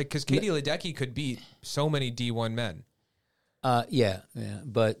now. Like, because Katie Ledecky could beat so many D1 men. Yeah.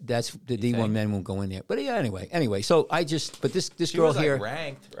 But that's the D1 men won't go in there. But yeah, anyway. So this girl here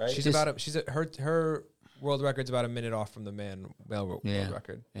ranked, right? She's her world record's about a minute off from the male world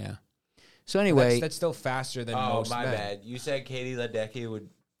record. Yeah. So anyway, that's still faster than most men. Oh, my bad. You said Katie Ledecky would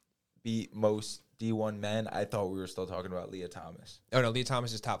beat most D1 men, I thought we were still talking about Leah Thomas. Oh no, Leah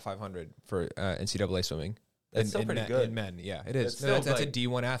Thomas is top 500 for NCAA swimming. That's still pretty good. In men. Yeah, it is. That's That's a like-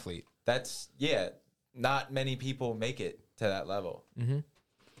 D1 athlete. That's not many people make it to that level.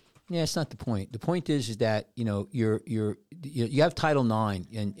 Yeah, it's not the point. The point is that you have Title IX,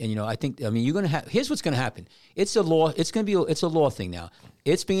 and I mean you're going to have. Here's what's going to happen. It's a law. It's a law thing now.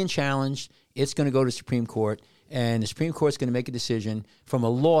 It's being challenged. It's going to go to the Supreme Court, and the Supreme Court's going to make a decision from a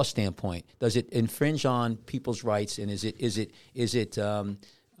law standpoint. Does it infringe on people's rights, and is it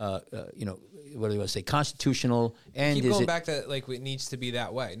what do I say, constitutional? And Keep is going it, back to like it needs to be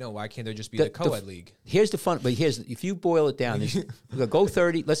that way. No, why can't there just be the co-ed league? Here's the fun, but if you boil it down, go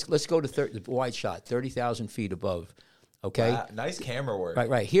 30. Let's go to the wide shot, 30,000 feet above. Okay, Wow, nice camera work.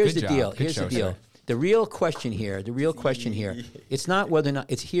 right. Here's Good the job. deal. Good Here's show, the deal. sir. The real question here. It's not whether or not.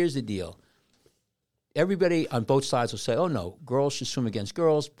 It's here's the deal. Everybody on both sides will say, "Oh no, girls should swim against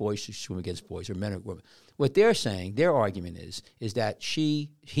girls, boys should swim against boys, or men or women." What they're saying, their argument is that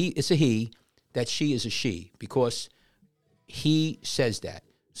it's a he, that she is a she, because he says that.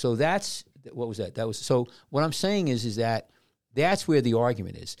 So what was that? So what I'm saying is that that's where the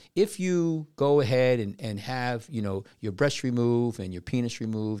argument is. If you go ahead and have, your breast removed and your penis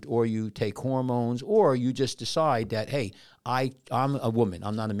removed, or you take hormones, or you just decide that, hey, I'm a woman,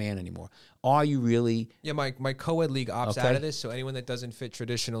 I'm not a man anymore. Are you really? Yeah, my co-ed league opts Okay. out of this, so anyone that doesn't fit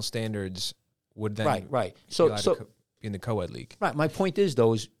traditional standards would then Right. be So allowed to be in the co-ed league. right. My point is,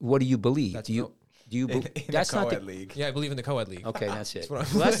 though, is what do you believe? That's Do you? no- Do you? In That's a not co-ed the. league. Yeah, I believe in the co-ed league. Okay, that's it. what I'm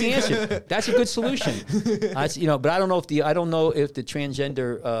Well, that's the answer. That's a good solution. But I don't know if the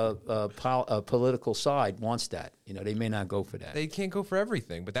transgender political side wants that. They may not go for that. They can't go for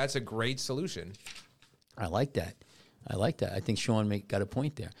everything, but that's a great solution. I like that. I think Sean got a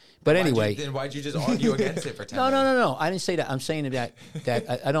point there. But anyway, Then why'd you just argue against it for 10 no. minutes? I didn't say that. I'm saying that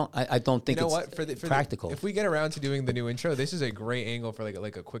I don't think You know it's what? For the practical. if we get around to doing the new intro, this is a great angle for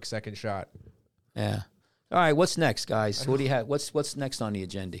like a quick second shot. Yeah. All right. What's next, guys? What do you have? What's next on the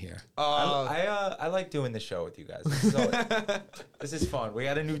agenda here? I like doing this show with you guys. This is fun. We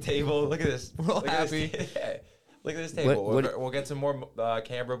got a new table. Look at this. We're all Look at this happy. ta- Look at this table. What- We'll get some more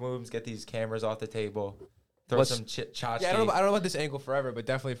camera moves. Get these cameras off the table. Throw What's- some tchotchke. Yeah, I don't know about this angle forever, but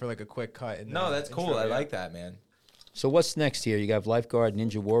definitely for like a quick cut. In No, the that's cool. intro, I yeah. like that, man. So what's next here? You got Lifeguard,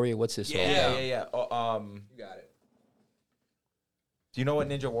 Ninja Warrior. What's this all about? Yeah. You got it. Do you know what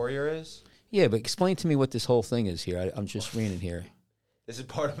Ninja Warrior is? Yeah, but explain to me what this whole thing is here. I'm just reading here. This is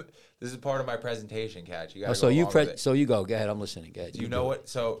part of my presentation, Catch. You Oh, got. so you go. Go ahead. I'm listening. Go ahead. Do you know what?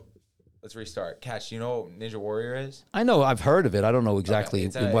 So let's restart. Catch. Do you know what Ninja Warrior is? I know. I've heard of it. I don't know exactly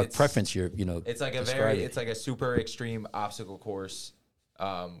It's in what it's- preference you're. It's like it's like a super extreme obstacle course,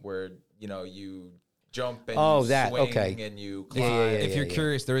 where you jump and Oh, you that, swing okay. and you Yeah, climb. yeah, If you're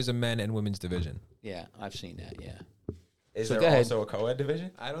curious, there is a men and women's division. Yeah, I've seen that. Yeah. Is So go there ahead. also a co-ed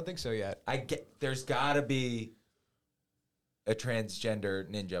division? I don't think so yet. There's got to be a transgender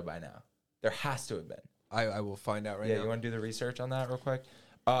ninja by now. There has to have been. I will find out right Yeah, now. you want to do the research on that real quick?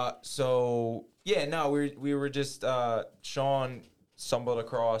 We were just Sean stumbled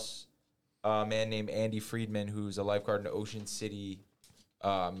across a man named Andy Friedman, who's a lifeguard in Ocean City,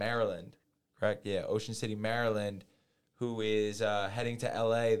 Maryland. Correct? Yeah, Ocean City, Maryland, who is heading to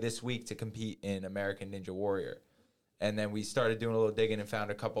LA this week to compete in American Ninja Warrior. And then we started doing a little digging and found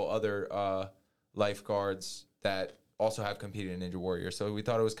a couple other lifeguards that also have competed in Ninja Warrior. So we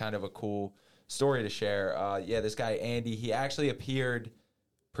thought it was kind of a cool story to share. This guy, Andy, he actually appeared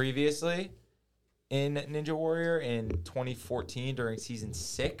previously in Ninja Warrior in 2014 during season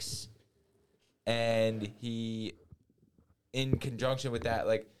 6. And he, in conjunction with that,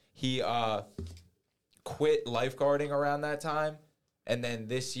 he quit lifeguarding around that time. And then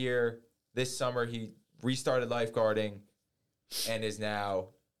this summer, he restarted lifeguarding and is now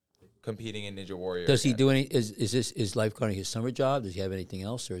competing in Ninja Warrior. Does he again. do any? Is lifeguarding his summer job? Does he have anything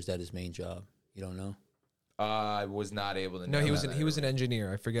else, or is that his main job? You don't know. I was not able to. No, know he was that. an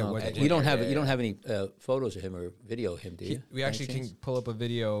engineer. I forget what. Okay. You don't have yeah, you don't yeah. have any photos of him or video of him, do you? We By actually any can chance? pull up a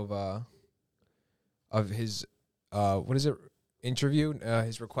video of his what is it interview?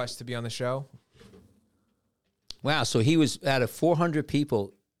 His request to be on the show. Wow. So he was out of 400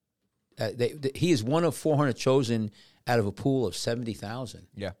 people. He is one of 400 chosen out of a pool of 70,000.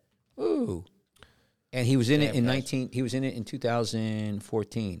 Yeah. Ooh. And he was in it Damn, in guys. He was in it in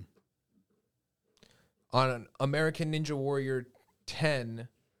 2014. On an American Ninja Warrior 10,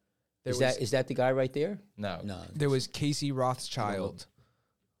 Is that the guy right there? No. there was Casey Rothschild,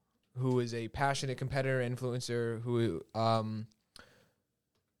 who is a passionate competitor, influencer, who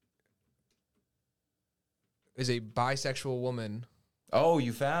is a bisexual woman. Oh,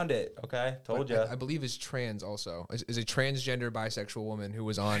 you found it. Okay, told you. I believe is trans also. Is a transgender bisexual woman who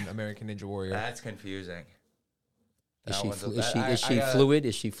was on American Ninja Warrior. That's confusing. Is she I fluid?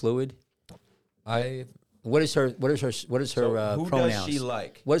 Is she fluid? What is her who pronouns? does she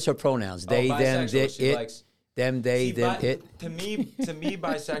like? What is her pronouns? They, them, She it, likes, them, they, see, them, it. To me,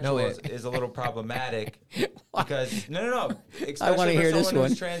 bisexual No, is a little problematic because no. I want to hear this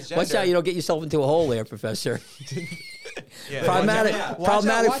one. Watch out, you don't get yourself into a hole there, Professor. Yeah. Problematic, Watch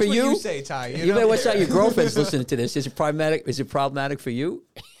problematic watch for what you. you say, Ty. You better watch out. Your girlfriend's listening to this. Is it problematic? Is it problematic for you?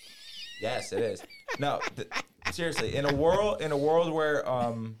 Yes, it is. No, seriously. In a world where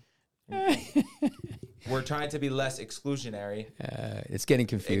we're trying to be less exclusionary, It's getting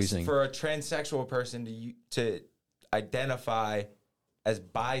confusing. for a transsexual person to identify as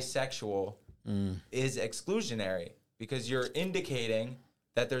bisexual is exclusionary because you're indicating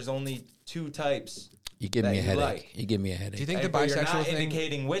that there's only two types. You give that me a you headache. like. You give me a headache. Do you think the But you're bisexual not thing?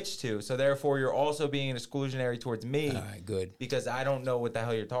 indicating which two, so therefore you're also being exclusionary towards me. All right, good. Because I don't know what the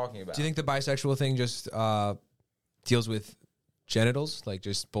hell you're talking about. Do you think the bisexual thing just deals with genitals? Like,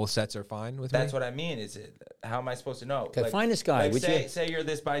 just both sets are fine with That's me? what I mean. Is it? How am I supposed to know? Okay, find this guy, Like would you? say you're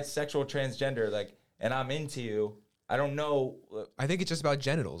this bisexual transgender, like, and I'm into you. I don't know. I think it's just about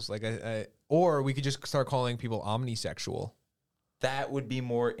genitals. Like, or we could just start calling people omnisexual. That would be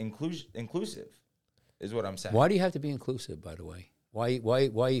more inclusive, is what I'm saying. Why do you have to be inclusive, by the way? Why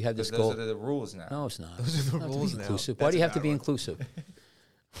you have this Those goal? are the rules now. No, it's not. Those are the Not to be rules now. inclusive. That's Why do you a have to bad be one. inclusive?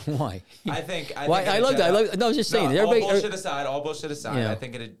 Why? I think. Why? I love that. No, I was just saying. all Everybody. bullshit aside. All bullshit aside. Yeah. I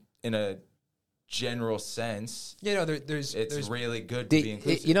think in a general sense, Yeah, no, there's really good to be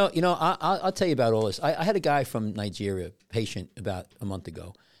inclusive. I'll tell you about all this. I had a guy from Nigeria, patient, about a month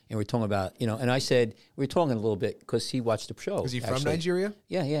ago, and we're talking about, and I said, we were talking a little bit because he watched the show. Was he from actually. Nigeria?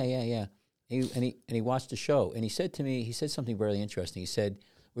 Yeah. He watched the show, and he said to me, he said something very interesting. He said,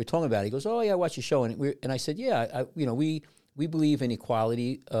 we were talking about it. He goes, oh yeah, I watched the show, and I said, yeah, we believe in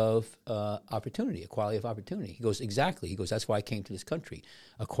equality of opportunity, equality of opportunity. He goes, exactly. He goes, that's why I came to this country,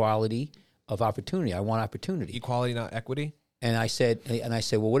 equality of opportunity. I want opportunity. Equality, not equity? And I said,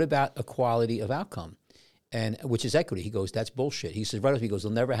 well, what about equality of outcome? And which is equity. He goes, that's bullshit. He says, right up, he goes,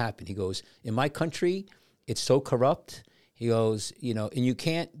 it'll never happen. He goes, in my country, it's so corrupt. He goes, and you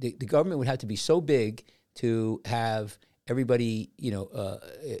can't, the government would have to be so big to have everybody,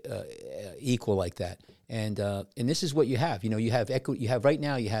 equal like that. And this is what you have. You have equity. You have right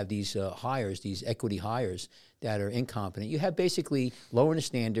now. You have these hires, these equity hires that are incompetent. You have basically lowering the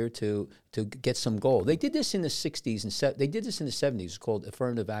standard to get some goal. They did this in the '60s and they did this in the '70s. It's called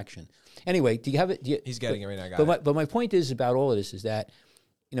affirmative action. Anyway, do you have it? He's getting it right now. But my point is about all of this is that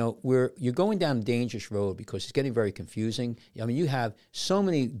you're going down a dangerous road because it's getting very confusing. I mean, you have so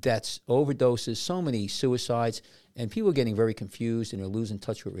many deaths, overdoses, so many suicides, and people are getting very confused and they're losing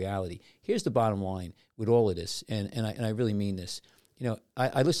touch with reality. Here's the bottom line with all of this, and I really mean this.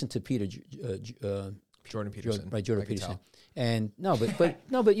 I listened to Jordan Peterson. Jordan Peterson. And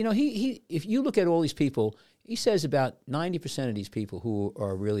he if you look at all these people, he says about 90% of these people who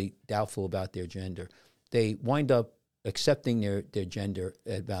are really doubtful about their gender, they wind up accepting their gender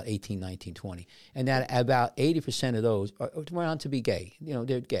at about 18, 19, 20. And that about 80% of those are around to be gay.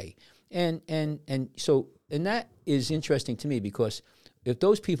 They're gay. And that is interesting to me because if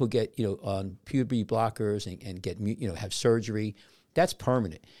those people get, on puberty blockers and get, have surgery, that's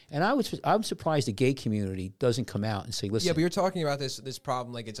permanent. And I'm surprised the gay community doesn't come out and say, listen. Yeah, but you're talking about this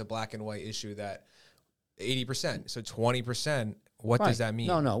problem like it's a black and white issue that 80%, so 20%. What does that mean?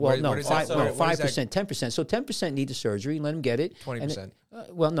 No. Well, 5%, 10%. So 10% need the surgery. Let them get it. 20%.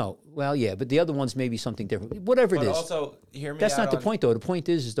 Well, yeah, but the other ones may be something different. Whatever it is. Also, hear me That's out not the on- point, though. The point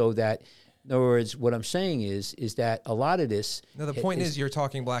is though that, in other words, what I'm saying is that a lot of this. No, the point is you're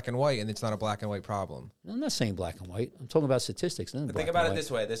talking black and white, and it's not a black and white problem. I'm not saying black and white. I'm talking about statistics. Think about it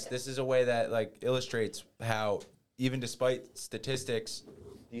this way. This is a way that illustrates how even despite statistics,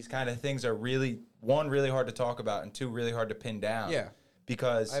 these kind of things are really, one, really hard to talk about, and two, really hard to pin down. Yeah.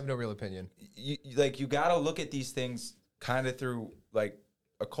 Because I have no real opinion. You got to look at these things kind of through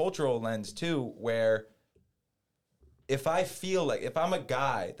a cultural lens too, where if I'm a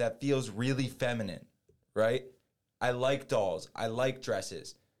guy that feels really feminine, right? I like dolls. I like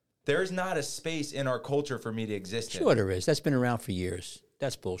dresses. There's not a space in our culture for me to exist in. Sure there is. That's been around for years.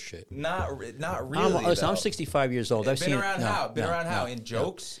 That's bullshit. Not really. I'm 65 years old. I've been seen around it. how? Been around how? In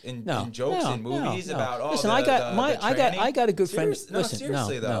jokes? In movies about all Listen, the I got a good friend.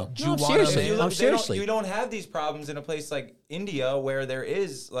 Seriously though. Seriously. You don't have these problems in a place like India where there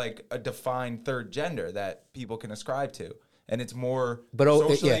is a defined third gender that people can ascribe to. and it's more But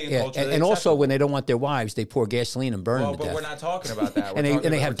socially and culturally and also acceptable. when they don't want their wives, they pour gasoline and burn Well, them to but death. we're not talking about that. and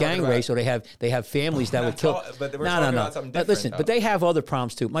they have gang race, or they have families that would kill. But we're talking about something different. Listen, though. but they have other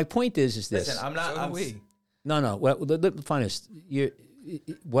problems too. My point is this. Listen, I'm not. So do I'm, we. No. Well, find this.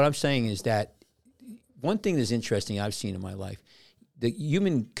 What I'm saying is that one thing that's interesting I've seen in my life, the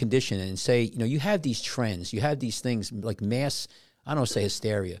human condition, and say, you have these trends, you have these things like mass, I don't say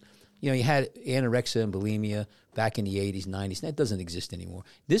hysteria. You had anorexia and bulimia back in the 80s, 90s. That doesn't exist anymore.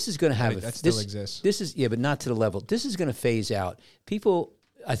 This is going to have That still exists. This is but not to the level. This is going to phase out. People,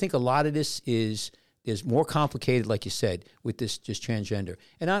 I think a lot of this is more complicated, like you said, with this just transgender.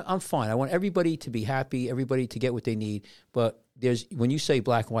 And I'm fine. I want everybody to be happy, everybody to get what they need. But when you say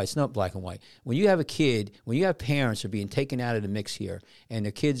black and white, it's not black and white. When you have a kid, when you have parents are being taken out of the mix here, and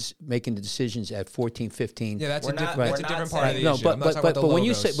their kids making the decisions at 14, 15. Yeah, that's We're a not- different we're part not of the saying- No, issue. I'm not talking about the when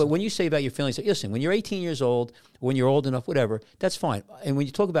you logos. say when you say about your feelings, listen, when you're 18 years old, when you're old enough, whatever, that's fine. And when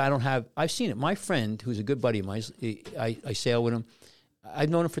you talk about I've seen it. My friend, who's a good buddy of mine, I sail with him. I've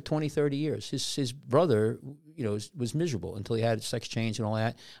known him for 20, 30 years. His brother, was miserable until he had a sex change and all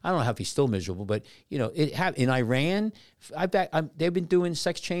that. I don't know if he's still miserable, but in Iran, they've been doing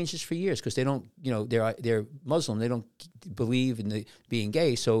sex changes for years because they don't, they're Muslim. They don't believe in being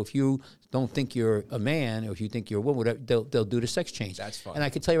gay. So if you don't think you're a man, or if you think you're a woman, whatever, they'll do the sex change. That's fine. And I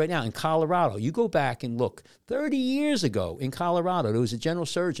can tell you right now, in Colorado, you go back and look. 30 years ago in Colorado, there was a general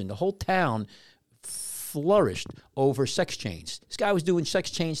surgeon. The whole town flourished over sex change. This guy was doing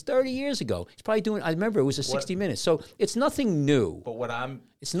sex change 30 years ago. He's probably doing, I remember it was a 60 Minutes. So it's nothing new. But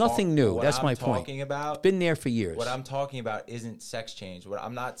It's nothing new. That's my point. Talking about, It's been there for years. What I'm talking about isn't sex change. What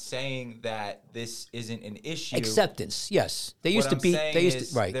I'm not saying that this isn't an issue. Acceptance, yes. They used What to I'm be, saying they used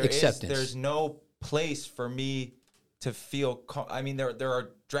is to, right, acceptance. There's no place for me to feel. I mean, there are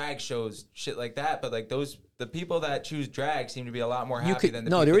drag shows, shit like that, but like the people that choose drag seem to be a lot more happy than the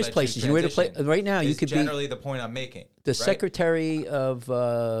people there is that places choose you were to play transition, right now. You is could be generally the point I'm making. the right? secretary of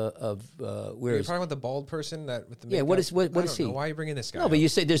where You're is talking about the bald person that with the Yeah, makeup? what is I don't he? know. Why are you bringing this guy? No, but up? you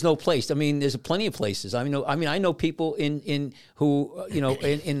say there's no place. I mean, there's plenty of places. I know people in who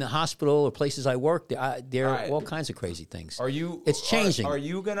in the hospital or places I work. There are Right. all kinds of crazy things. Are you? It's changing. Are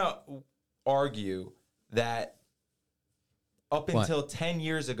you gonna argue that up What? until 10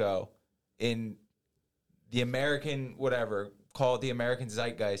 years ago, in the American call it the American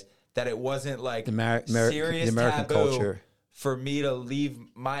zeitgeist, that it wasn't like serious the American taboo culture. for me to leave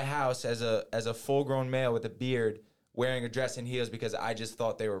my house as a full grown male with a beard wearing a dress and heels because I just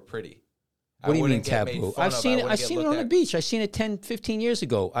thought they were pretty? What do you mean wouldn't get made taboo? fun I've of. seen I it. wouldn't I've get seen it looked on the at. beach. I've seen it 10, 15 years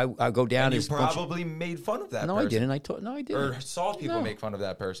ago. I go down. And you there's a bunch of- probably made fun of that No, person. I didn't. No, I didn't. Or saw people No. make fun of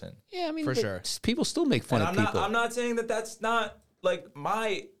that person. Yeah, I mean, For sure. people still make fun And of I'm people. I'm not saying that that's not like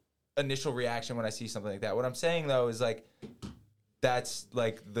my initial reation when I see something like that. What I'm saying though is like that's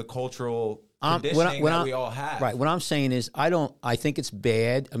like the cultural conditioning that we all have. Right. What I'm saying is, I think it's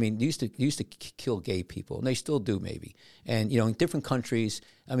bad. I mean, they used to kill gay people, and they still do maybe. And in different countries,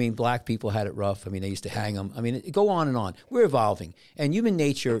 I mean, black people had it rough. I mean, they used to hang them. I mean, go on and on. We're evolving, and human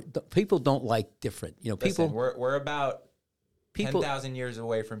nature. People don't like different. People. Listen, we're about People- 10,000 years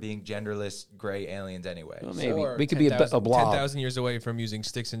away from being genderless gray aliens anyway. Well, maybe Or we could be a 10,000 blob, 10,000 years away from using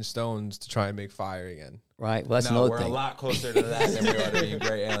sticks and stones to try and make fire again. right? Well, that's No, another we're thing. a lot closer to that than we are to being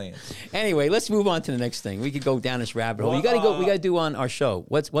gray aliens. Anyway, let's move on to the next thing. We could go down this rabbit hole. Well, You got to go. We got to do on our show.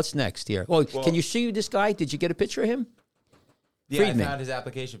 What's next here? Well, can you see this guy? Did you get a picture of him? Yeah, Friedman. I found his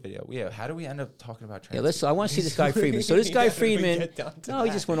application video. Yeah, how do we end up talking about trans? Yeah, I want to see this guy Friedman. So this guy How did we Friedman. get down to No, he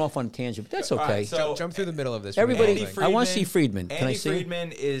that? just went off on a tangent, but that's All right, okay. so- Jump through the middle of this. Everybody- Andy I wanna see Friedman. Can I Andy see him?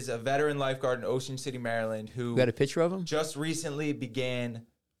 Friedman is a veteran lifeguard in Ocean City, Maryland, who You got a picture of him? just recently began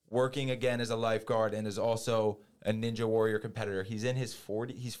working again as a lifeguard and is also a Ninja Warrior competitor. He's in his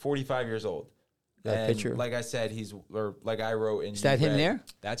 40. He's 45 years old. Got a And picture? like I said, like I wrote in. Is that him there?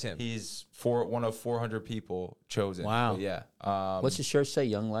 That's him. He's one of 400 people chosen. Wow. But yeah. What's his shirt say?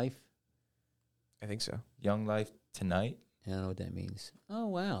 Young Life? I think so. Young Life Tonight? I don't know what that means. Oh,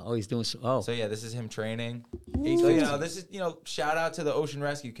 wow. Oh, he's doing some. Oh, So yeah, this is him training. So, this is shout out to the ocean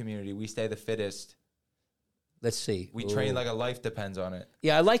rescue community. We stay the fittest. let's see. We Ooh. train like a life depends on it.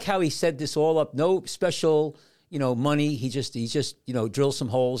 Yeah, I like how he set this all up. No special, money. He just drills some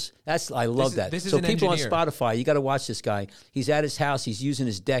holes. I love that. this is so an people engineer. on Spotify, you got to watch this guy. He's at his house. He's using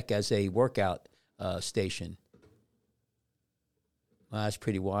his deck as a workout station. Wow, that's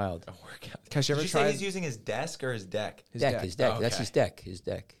pretty wild. A workout. Cash, you Did ever you say tried he's using his desk or his deck? his His deck. Oh, That's okay. his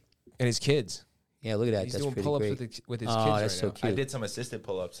deck. and his kids? Yeah, look at that. He's That's doing pretty pull-ups great. with his Oh, kids right that's so now. cute. I did some assisted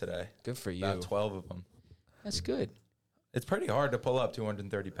pull-ups today. Good for you. About 12 of them. That's good. It's pretty hard to pull up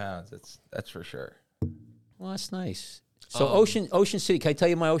 230 pounds. That's for sure. Well, that's nice. So Ocean City. Can I tell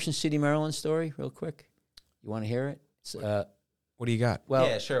you my Ocean City, Maryland story real quick? You want to hear it? It's, What do you got? well,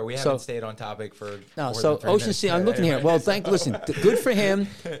 yeah, sure. We haven't stayed on topic for no. more So than 3 Ocean minutes City. I'm today. looking here. Well, listen. Good for him.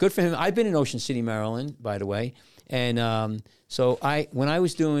 Good for him. I've been in Ocean City, Maryland, by the way. And so when I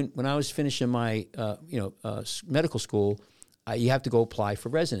was finishing my medical school, you have to go apply for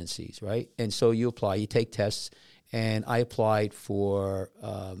residencies, right? And so you apply, you take tests, and I applied for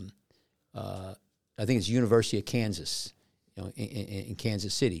I think it's University of Kansas, in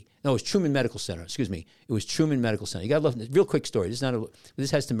Kansas City. No, it was Truman Medical Center. Excuse me, it was Truman Medical Center. You got to love real quick story.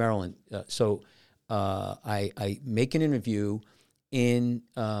 This has to Maryland. So I make an interview in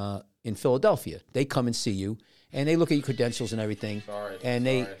Philadelphia. They come and see you, and they look at your credentials and everything.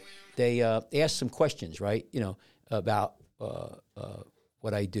 They ask some questions, right? About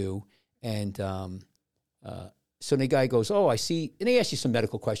what I do, and so the guy goes, "Oh, I see," and they ask you some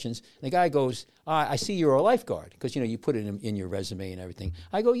medical questions. And the guy goes, "I see you're a lifeguard," because you put it in your resume and everything.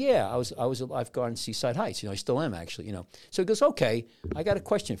 I go, "Yeah, I was a lifeguard in Seaside Heights. I still am actually. So he goes, "Okay, I got a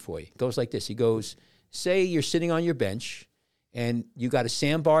question for you." It goes like this. He goes, "Say you're sitting on your bench, and you got a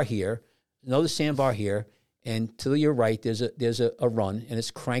sandbar here, another sandbar here." And to your right, there's a run, and it's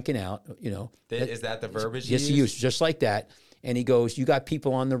cranking out. Is that the verbiage? Yes, he used just like that. And he goes, "You got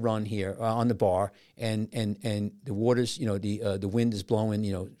people on the run here, on the bar, and the water's, the wind is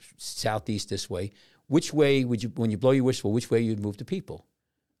blowing, southeast this way. Which way would you, when you blow your whistle, which way you'd move the people?"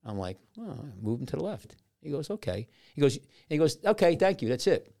 I'm like, "Oh, move them to the left." He goes, "Okay." He goes, "Okay, thank you. That's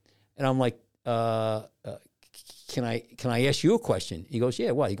it." And I'm like, "Can I ask you a question?" He goes,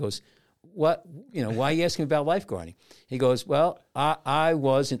 "Yeah, what?" He goes, "What, why are you asking about lifeguarding?" He goes, "Well, I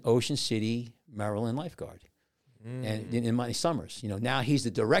was an Ocean City, Maryland lifeguard. And in my summers, now he's the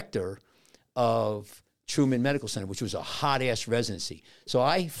director of Truman Medical Center, which was a hot ass residency. So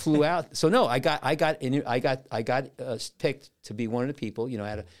I flew out. So no, I got picked to be one of the people,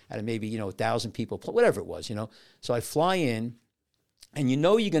 out of maybe 1,000 people, whatever it was, So I fly in, and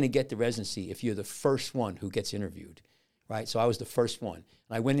you're going to get the residency if you're the first one who gets interviewed, right? So I was the first one,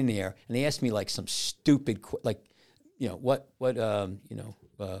 and I went in there, and they asked me like some stupid,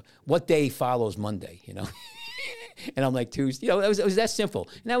 what day follows Monday, And I'm like, Tuesday. It was that simple,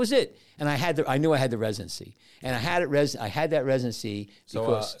 and that was it. And I knew I had the residency, and I had that residency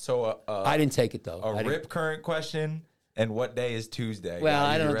because I didn't take it though. A rip current question, and what day is Tuesday? Well,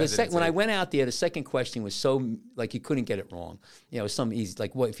 I don't know. When I went out there, the second question was so like you couldn't get it wrong. Some easy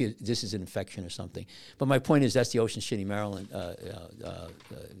like what if this is an infection or something. But my point is that's the Ocean City, Maryland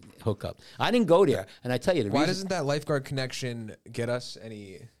hookup. I didn't go there, and I tell you the Why reason. doesn't that lifeguard connection get us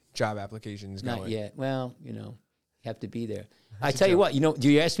any job applications going? Not yet. Well, you have to be there. I tell you what,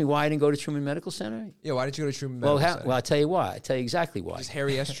 do you ask me why I didn't go to Truman Medical Center? Yeah, why did you go to Truman Medical Center? Well, I'll tell you why. I tell you exactly why. Just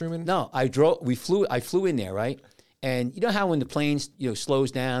Harry S. Truman? No, I flew in there, right? And you know how when the plane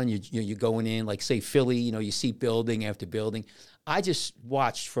slows down, you're going in, like say Philly, you see building after building. I just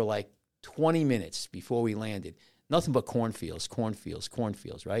watched for like 20 minutes before we landed. Nothing but cornfields,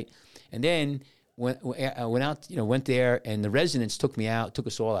 right? And then I went out, went there, and the residents took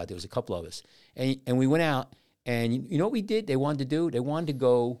us all out. There was a couple of us, and we went out. And you know what we did? They wanted to do? They wanted to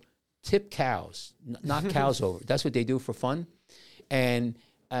go tip cows, knock cows over. That's what they do for fun. And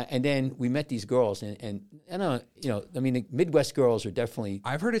then we met these girls, and I don't know, the Midwest girls are definitely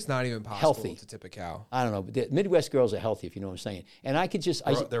I've heard it's not even possible healthy to tip a cow. I don't know, but the Midwest girls are healthy, if you know what I'm saying. And I could just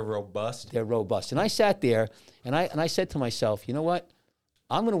they're robust. They're robust. And I sat there, and I said to myself, you know what?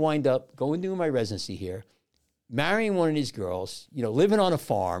 I'm going to wind up going to my residency here, marrying one of these girls, living on a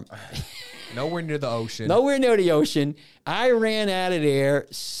farm. Nowhere near the ocean. Nowhere near the ocean. I ran out of there.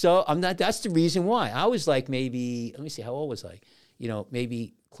 So that's the reason why. I was like maybe, let me see, how old was I?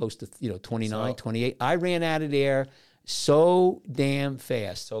 Maybe close to 29, 28. I ran out of there so damn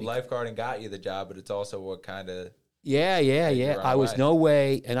fast. So lifeguarding got you the job, but it's also what kind of... Yeah. I was no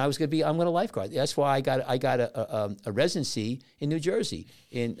way, and I'm going to lifeguard. That's why I got a residency in New Jersey,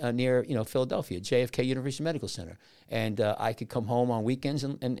 near Philadelphia, JFK University Medical Center, and I could come home on weekends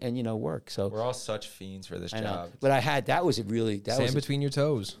and work. So we're all such fiends for this job. But that was sand between your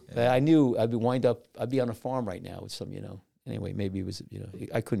toes. I knew I'd be on a farm right now with some Anyway, maybe it was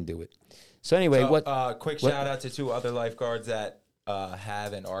I couldn't do it. So anyway, quick shout out to 2 other lifeguards that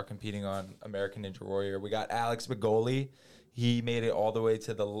have and are competing on American Ninja Warrior. We got Alex Begoli. He made it all the way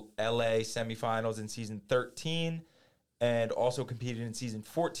to the LA semifinals in season 13 and also competed in season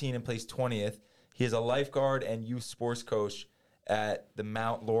 14 and placed 20th. He is a lifeguard and youth sports coach at the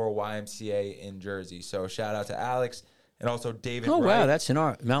Mount Laurel YMCA in Jersey. So shout out to Alex. And also David Wright. Oh, wow, that's in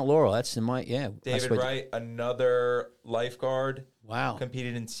our Mount Laurel. That's in my, yeah. David Wright, another lifeguard Wow.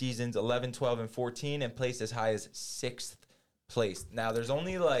 Competed in seasons 11, 12, and 14 and placed as high as 6th place. Now, there's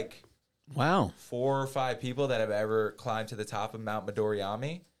only like 4 or 5 people that have ever climbed to the top of Mount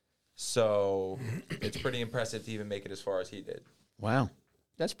Midoriyami. So it's pretty impressive to even make it as far as he did. Wow.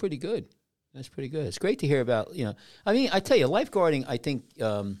 That's pretty good. That's pretty good. It's great to hear about, I mean, I tell you, lifeguarding, I think,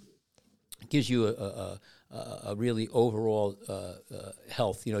 gives you a really overall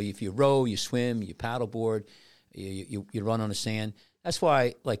health. If you row, you swim, you paddleboard, you run on the sand. That's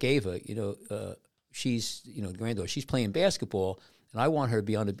why, like Ava, she's, the granddaughter, she's playing basketball, and I want her to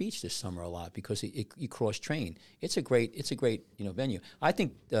be on the beach this summer a lot because you cross train. It's a great venue. I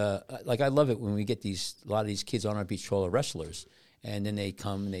think, I love it when we get a lot of these kids on our beach, all are wrestlers. And then they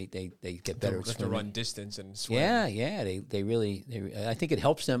come and they get better at swimming. To run distance and swim. Yeah. They really. I think it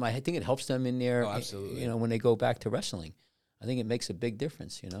helps them. I think it helps them in their. Oh, absolutely. When they go back to wrestling, I think it makes a big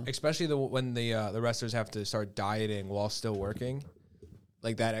difference. Especially when the wrestlers have to start dieting while still working,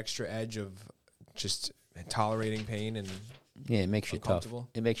 like that extra edge of just tolerating pain and. Yeah, it makes you tough.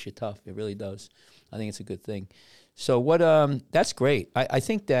 It makes you tough. It really does. I think it's a good thing. So what? That's great. I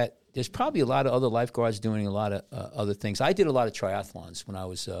think that. There's probably a lot of other lifeguards doing a lot of other things. I did a lot of triathlons when I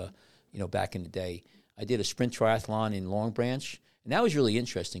was, back in the day. I did a sprint triathlon in Long Branch, and that was really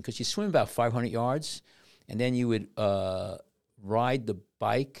interesting because you swim about 500 yards, and then you would ride the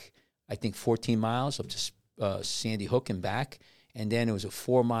bike, I think 14 miles up to Sandy Hook and back, and then it was a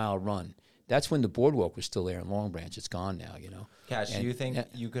 4-mile run. That's when the boardwalk was still there in Long Branch. It's gone now, Cash, do you think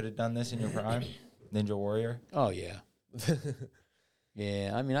you could have done this in your prime, Ninja Warrior? Oh, yeah.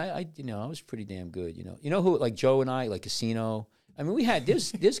 Yeah, I mean, I was pretty damn good, You know who, like Joe and I, like Casino. I mean, we had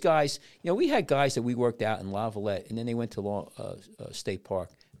this guys. We had guys that we worked out in Lavalette, and then they went to State Park.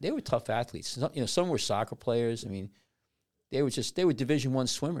 They were tough athletes. Some were soccer players. I mean, they were Division I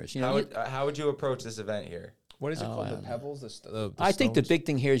swimmers. How would you approach this event here? What is it called? The pebbles? The I think the big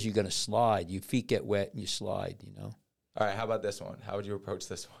thing here is you're going to slide. Your feet get wet and you slide. All right. How about this one? How would you approach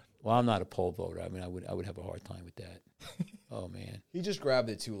this one? Well, I'm not a pole vaulter. I mean, I would have a hard time with that. Oh man, he just grabbed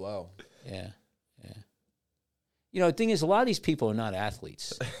it too low. Yeah. The thing is, a lot of these people are not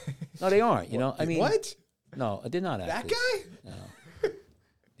athletes. No, they aren't. I mean, what? No, they're not athletes. That guy? No.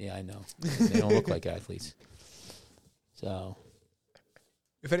 Yeah, I know. They don't look like athletes. So,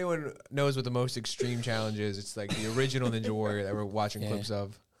 if anyone knows what the most extreme challenge is, it's like the original Ninja Warrior that we're watching clips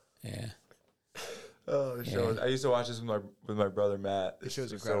of. Yeah. Oh, the show! I used to watch this with my brother Matt. This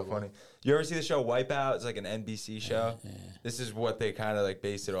show's incredible. So funny. You ever see the show Wipeout? It's like an NBC show. Yeah. This is what they kind of like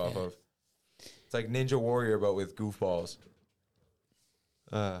based it off of. It's like Ninja Warrior, but with goofballs.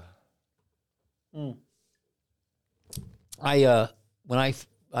 I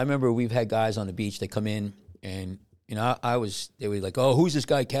remember we've had guys on the beach. They come in and they were like, oh, who's this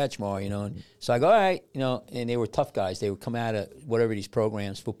guy Catchmar? And so I go, all right, and they were tough guys. They would come out of whatever these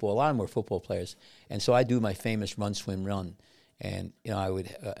programs, football. A lot of them were football players, and so I do my famous run, swim, run, and Al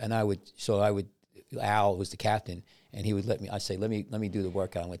was the captain, and he would let me. I say, let me do the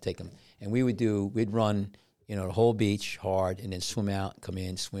workout. I'm going to take him, and we'd run, the whole beach hard, and then swim out, come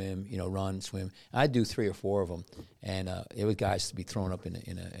in, swim, run, swim. I'd do 3 or 4 of them, and it was guys to be thrown up in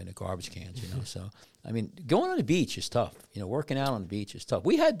a garbage cans, So I mean, going on the beach is tough. Working out on the beach is tough.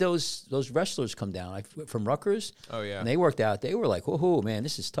 We had those wrestlers come down from Rutgers. Oh yeah, and they worked out. They were like, "Whoa, man,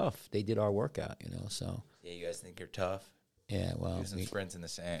 this is tough." They did our workout, So yeah, you guys think you're tough? Yeah, well, do some sprints in the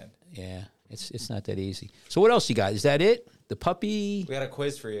sand. Yeah, it's not that easy. So what else you got? Is that it? The puppy? We got a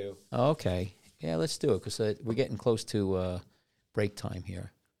quiz for you. Okay. Yeah, let's do it because we're getting close to break time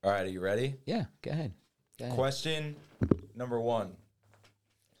here. All right, are you ready? Yeah, go ahead. Question number 1.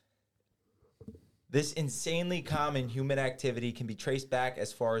 This insanely common human activity can be traced back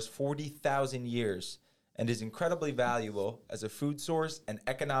as far as 40,000 years and is incredibly valuable as a food source and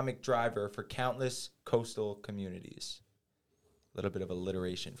economic driver for countless coastal communities. A little bit of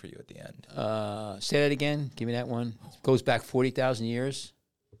alliteration for you at the end. Say that again. Give me that one. It goes back 40,000 years.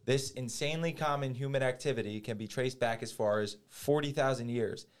 This insanely common human activity can be traced back as far as 40,000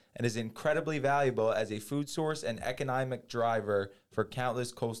 years and is incredibly valuable as a food source and economic driver for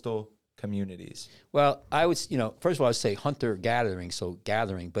countless coastal communities. Well, I would, first of all, I'd say hunter-gathering, so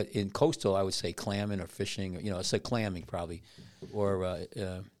gathering. But in coastal, I would say clamming or fishing. I'd say clamming probably. Or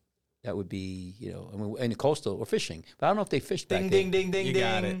that would be, in the coastal, or fishing. But I don't know if they fished back then. Ding, ding, You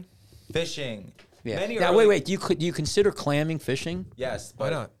got it. Fishing. Yeah. Now, wait. Do you consider clamming fishing? Yes. Why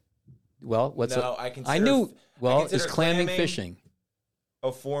not? Well, I is clamming fishing?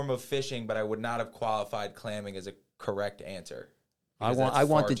 A form of fishing, but I would not have qualified clamming as a correct answer. I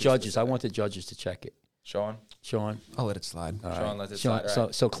want the judges. Specific. I want the judges to check it. Sean, I'll let it slide. Sean, let it slide.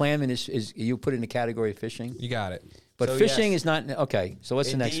 So clamming is you put it in the category of fishing. You got it. But So, fishing yes. is not okay. So what's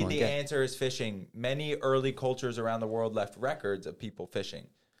the next Indeed, one? the Okay. answer is fishing. Many early cultures around the world left records of people fishing.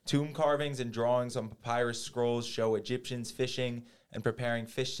 Tomb carvings and drawings on papyrus scrolls show Egyptians fishing and preparing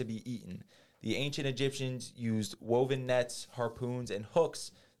fish to be eaten. The ancient Egyptians used woven nets, harpoons, and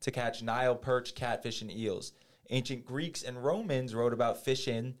hooks to catch Nile perch, catfish, and eels. Ancient Greeks and Romans wrote about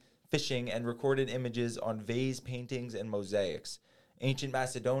fishing and recorded images on vase paintings and mosaics. Ancient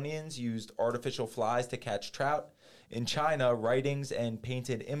Macedonians used artificial flies to catch trout. In China, writings and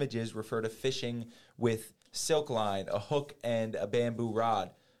painted images refer to fishing with silk line, a hook, and a bamboo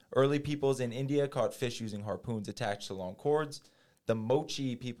rod. Early peoples in India caught fish using harpoons attached to long cords. The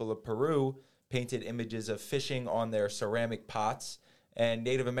Mochi people of Peru painted images of fishing on their ceramic pots. And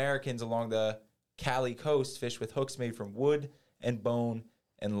Native Americans along the Cali coast fish with hooks made from wood and bone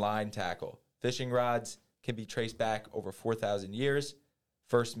and line tackle. Fishing rods can be traced back over 4,000 years.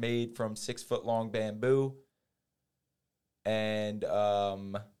 First made from 6-foot-long bamboo. And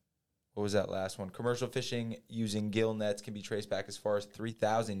what was that last one? Commercial fishing using gill nets can be traced back as far as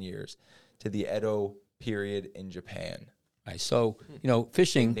 3,000 years to the Edo period in Japan. Right. So,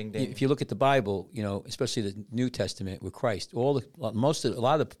 fishing, Ding, ding, ding. if you look at the Bible, especially the New Testament with Christ, a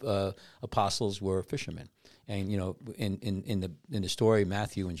lot of the apostles were fishermen. And, in the story,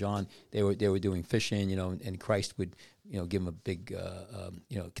 Matthew and John, they were doing fishing, and Christ would, give them a big,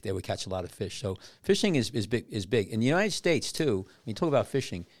 they would catch a lot of fish. So fishing is big. In the United States, too, when you talk about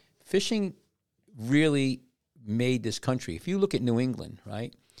fishing really made this country. If you look at New England,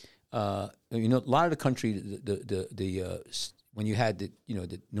 right? A lot of the country, when you had the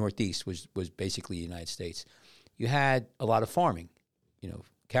Northeast was basically the United States. You had a lot of farming,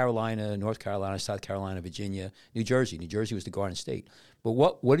 Carolina, North Carolina, South Carolina, Virginia, New Jersey. New Jersey was the Garden State. But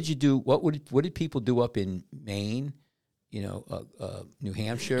what did you do? What did people do up in Maine? New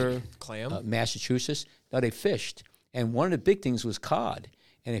Hampshire, Massachusetts. No, they fished, and one of the big things was cod.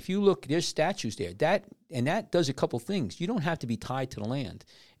 And if you look, there's statues there. That does a couple things. You don't have to be tied to the land.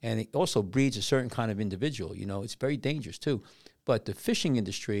 And it also breeds a certain kind of individual. It's very dangerous too. But the fishing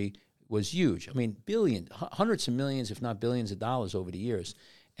industry was huge. I mean, hundreds of millions, if not billions of dollars over the years.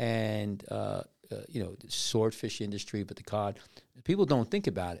 And, the swordfish industry, but the cod. People don't think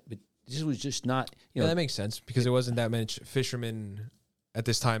about it, but this was just not, Yeah, that makes sense because there wasn't that much fishermen at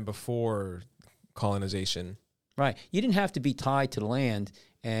this time before colonization. Right. You didn't have to be tied to the land,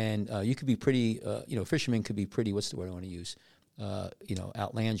 and you could be pretty, fishermen could be pretty, what's the word I want to use?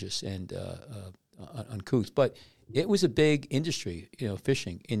 Outlandish and uncouth. But it was a big industry,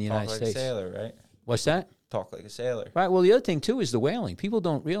 fishing in the United Talk like States. a sailor, right? What's that? Talk like a sailor. Right. Well, the other thing, too, is the whaling. People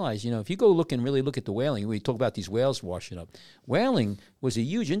don't realize, if you go really look at the whaling, we talk about these whales washing up. Whaling was a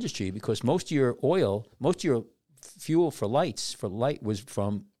huge industry because most of your fuel for light was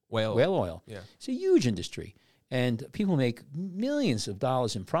from whale oil. Yeah. It's a huge industry. And people make millions of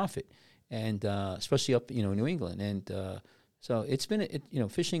dollars in profit, and especially up, New England. And so it's been,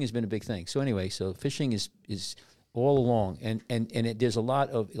 fishing has been a big thing. So anyway, fishing is all along. And there's a lot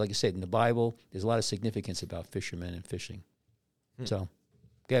of, like I said, in the Bible, there's a lot of significance about fishermen and fishing. So,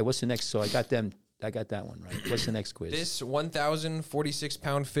 okay, what's the next? So I got that one right. What's the next quiz? This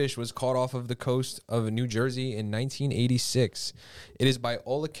 1,046-pound fish was caught off of the coast of New Jersey in 1986. It is by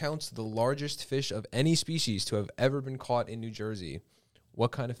all accounts the largest fish of any species to have ever been caught in New Jersey.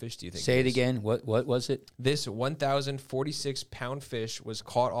 What kind of fish do you think? Say it again. What was it? This 1,046-pound fish was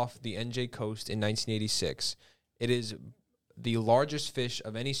caught off the NJ coast in 1986. It is the largest fish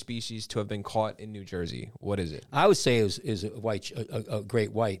of any species to have been caught in New Jersey. What is it? I would say it is a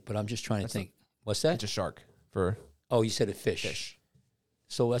great white, but I'm just trying to think. What's that? It's a shark. Oh, you said a fish.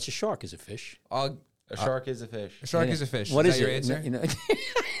 So that's a shark is a fish. A shark is a fish. A shark is a fish. What is that it? your answer?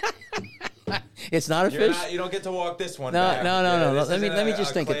 It's not a fish. You don't get to walk this one. No. back. Yeah, this Let me isn't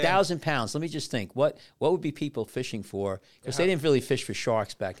just think. clam. 1,000 pounds. Let me just think. What would be people fishing for? Because they didn't really fish for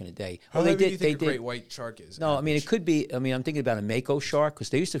sharks back in the day. How heavy do you think a great white shark is? No, I mean it could be. I mean I'm thinking about a mako shark because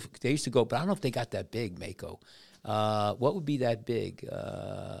they used to go, but I don't know if they got that big mako. What would be that big?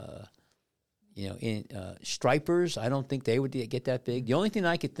 In stripers, I don't think they would get that big. The only thing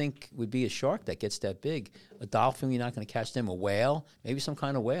I could think would be a shark that gets that big. A dolphin, you're not going to catch them. A whale, maybe some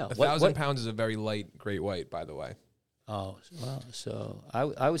kind of whale. 1,000 pounds is a very light great white, by the way. Oh, well, so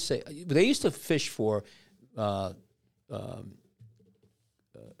I would say, but they used to fish for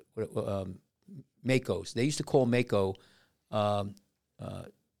makos. They used to call mako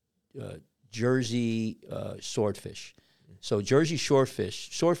Jersey swordfish. So Jersey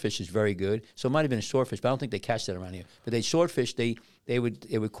swordfish is very good. So it might have been a swordfish, but I don't think they catch that around here. But swordfish, they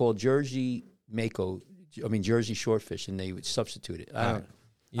would call Jersey mako, Jersey swordfish, and they would substitute it. I don't know.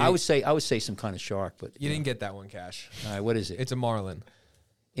 I would say some kind of shark, but You didn't get that one, Cash. all right, what is it? It's a marlin.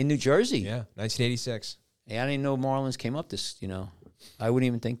 In New Jersey. Yeah, 1986. Hey, I didn't know marlins came up this. I wouldn't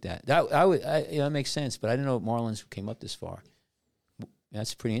even think that. That makes sense, but I didn't know marlins came up this far.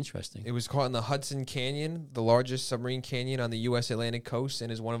 That's pretty interesting. It was caught in the Hudson Canyon, the largest submarine canyon on the U.S. Atlantic coast,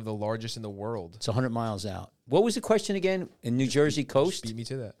 and is one of the largest in the world. It's 100 miles out. What was the question again? In New Jersey coast? Beat me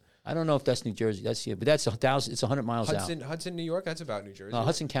to that. I don't know if that's New Jersey. That's but that's 1,000. It's 100 miles out. Hudson, New York. That's about New Jersey.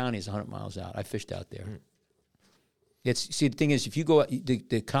 Hudson County is 100 miles out. I fished out there. The thing is, if you go,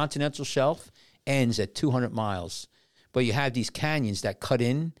 the continental shelf ends at 200 miles, but you have these canyons that cut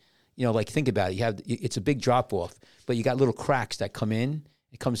in. Like think about it. It's a big drop off, but you got little cracks that come in.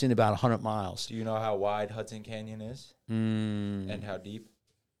 It comes in about 100 miles. Do you know how wide Hudson Canyon is and how deep?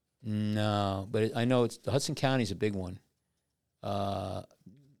 No, but I know the Hudson County is a big one. How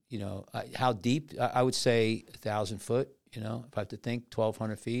deep? I would say 1,000 foot. If I have to think,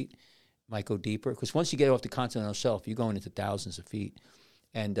 1,200 feet, might go deeper. Because once you get off the continental shelf, you're going into thousands of feet,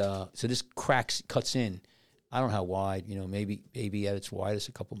 and so this cuts in. I don't know how wide. Maybe at its widest,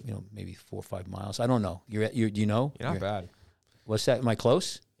 a couple. Maybe 4 or 5 miles. I don't know. Do you know? You're not bad. What's that? Am I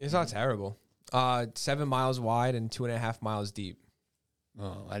close? It's not terrible. 7 miles wide and 2.5 miles deep.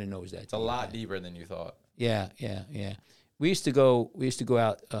 Oh, I didn't know it was that. It's a lot deeper than you thought. Yeah. We used to go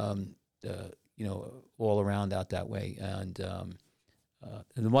out, all around out that way, and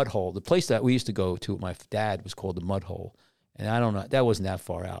the Mud Hole. The place that we used to go to with my dad was called the Mud Hole, and I don't know, that wasn't that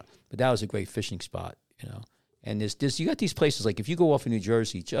far out, but that was a great fishing spot, And there's you got these places like if you go off of New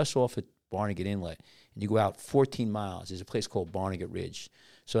Jersey, just off at Barnegat Inlet, and you go out 14 miles. There's a place called Barnegat Ridge.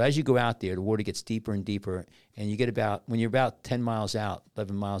 So as you go out there, the water gets deeper and deeper, and you get when you're about 10 miles out,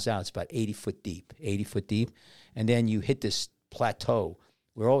 11 miles out, it's about 80 foot deep, and then you hit this plateau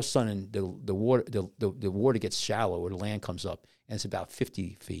where all of a sudden the water gets shallow, or the land comes up, and it's about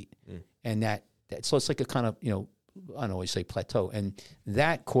 50 feet, and so it's like a kind of I don't always say plateau, and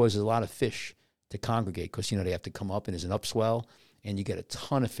that causes a lot of fish to congregate because they have to come up, and there's an upswell, and you get a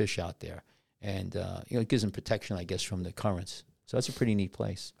ton of fish out there, and it gives them protection, I guess, from the currents. So that's a pretty neat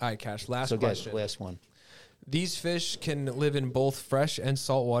place. All right, Cash, last question. Last one. These fish can live in both fresh and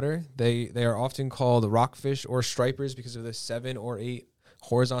salt water. They are often called rockfish or stripers because of the 7 or 8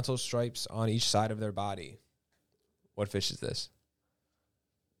 horizontal stripes on each side of their body. What fish is this?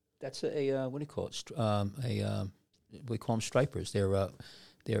 That's what do you call it? We call them stripers. Just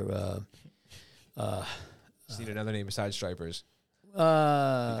need another name besides stripers.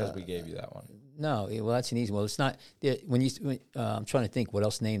 Because we gave you that one. No, well, that's an easy one. It's not. I'm trying to think what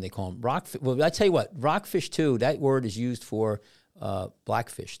else name they call them. Rockfish. Well, I tell you what, rockfish too. That word is used for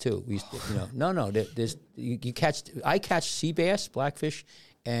blackfish too. We used to, no. There's you catch. I catch sea bass, blackfish,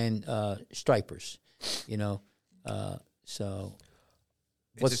 and stripers. So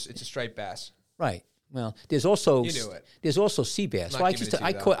It's a striped bass. Right. Well, there's also you knew it. There's also sea bass. So I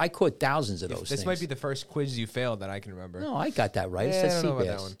caught thousands of those. This might be the first quiz you failed that I can remember. No, I got that right. Yeah, It says I don't sea know about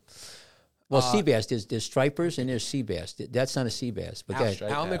bass. that one. Well, sea bass. There's stripers and there's sea bass. That's not a sea bass. But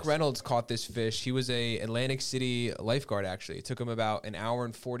Al McReynolds caught this fish. He was a Atlantic City lifeguard. Actually, it took him about an hour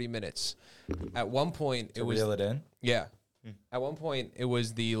and 40 minutes. At one point, it was reel it in. Yeah. At one point, it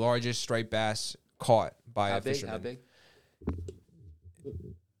was the largest striped bass caught by a fisherman. How big?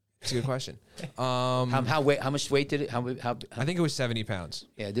 It's a good question. How much weight did it? I think it was 70 pounds.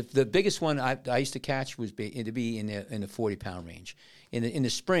 Yeah, the biggest one I used to catch was to be in the 40-pound range. In the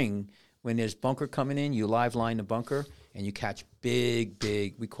spring, when there's bunker coming in, you live line the bunker and you catch big.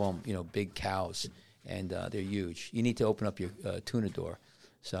 We call them big cows, and they're huge. You need to open up your tuna door.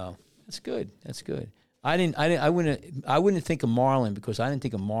 So that's good. I wouldn't think of marlin because I didn't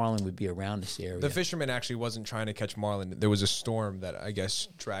think a marlin would be around this area. The fisherman actually wasn't trying to catch marlin. There was a storm that I guess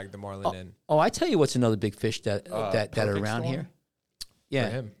dragged the marlin in. Oh, I tell you what's another big fish that are around here. Yeah,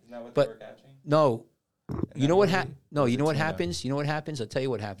 For him. Isn't that what But- they were catching? No, you know what movie? happens? No, you know what tuna? happens? You know what happens? I'll tell you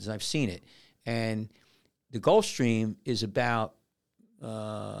what happens. I've seen it, and the Gulf Stream is about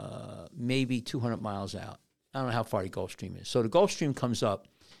maybe 200 miles out. I don't know how far the Gulf Stream is. So the Gulf Stream comes up,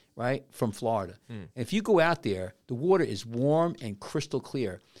 right, from Florida. And if you go out there, the water is warm and crystal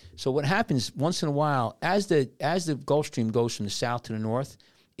clear. So what happens once in a while, as the Gulf Stream goes from the south to the north,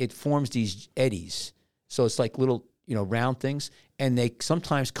 it forms these eddies. So it's like little, round things, and they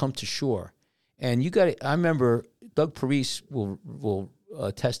sometimes come to shore. And I remember Doug Parise will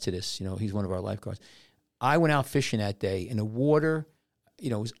attest to this. He's one of our lifeguards. I went out fishing that day, and the water,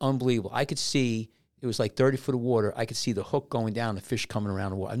 it was unbelievable. I could see. It was like 30 foot of water. I could see the hook going down, the fish coming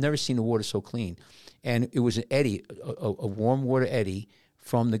around the water. I've never seen the water so clean. And it was an eddy, a warm water eddy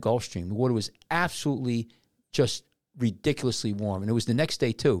from the Gulf Stream. The water was absolutely just ridiculously warm, and it was the next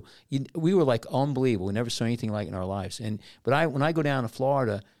day too. We were like unbelievable. We never saw anything like it in our lives. But when I go down to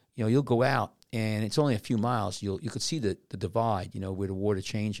Florida, you'll go out, and it's only a few miles. You could see the divide, where the water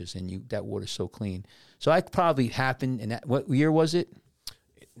changes, and that water's so clean. So that probably happened. And what year was it?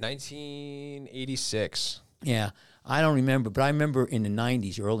 1986. Yeah, I don't remember, but I remember in the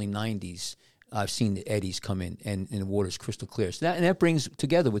 90s, early 90s. I've seen the eddies come in, and the water's crystal clear. So that brings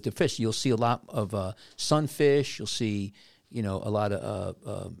together with the fish. You'll see a lot of sunfish. You'll see, a lot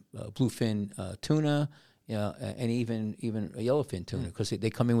of bluefin tuna, and even a yellowfin tuna, because they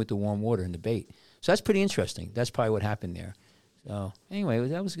come in with the warm water and the bait. So that's pretty interesting. That's probably what happened there. So anyway,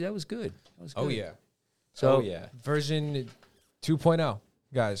 that was good. That was good. Oh yeah. So version 2.0,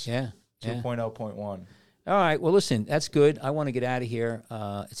 guys. Yeah. 2.0.1. All right. Well, listen, that's good. I want to get out of here.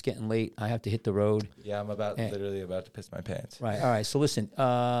 It's getting late. I have to hit the road. Yeah, I'm literally about to piss my pants. Right. All right. So listen,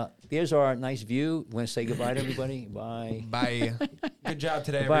 there's our nice view. Want to say goodbye to everybody? Bye. Bye. Good job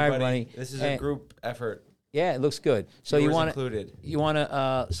today, Goodbye, everybody. everybody. This is a group effort. Yeah, it looks good. So Yours you want included.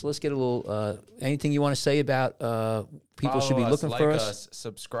 So let's get a little. Anything you want to say about people Follow should be us, looking like for us,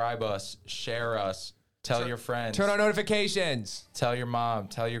 subscribe us, share us, tell your friends, Turn on notifications. tell your mom,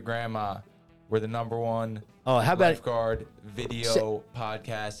 tell your grandma. We're the #1 Oh, how about Lifeguard video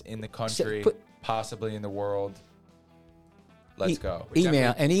podcast in the country, possibly in the world. Let's go.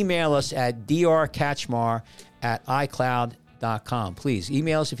 Email us at drkachmar@icloud.com. Please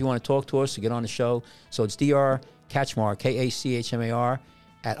email us if you want to talk to us to get on the show. So it's drkachmar, KACHMAR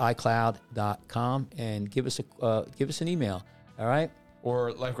 @icloud.com, and give us an email. All right.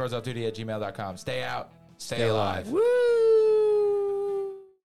 Or lifeguardsoffduty@gmail.com. Stay out. Stay alive. Woo!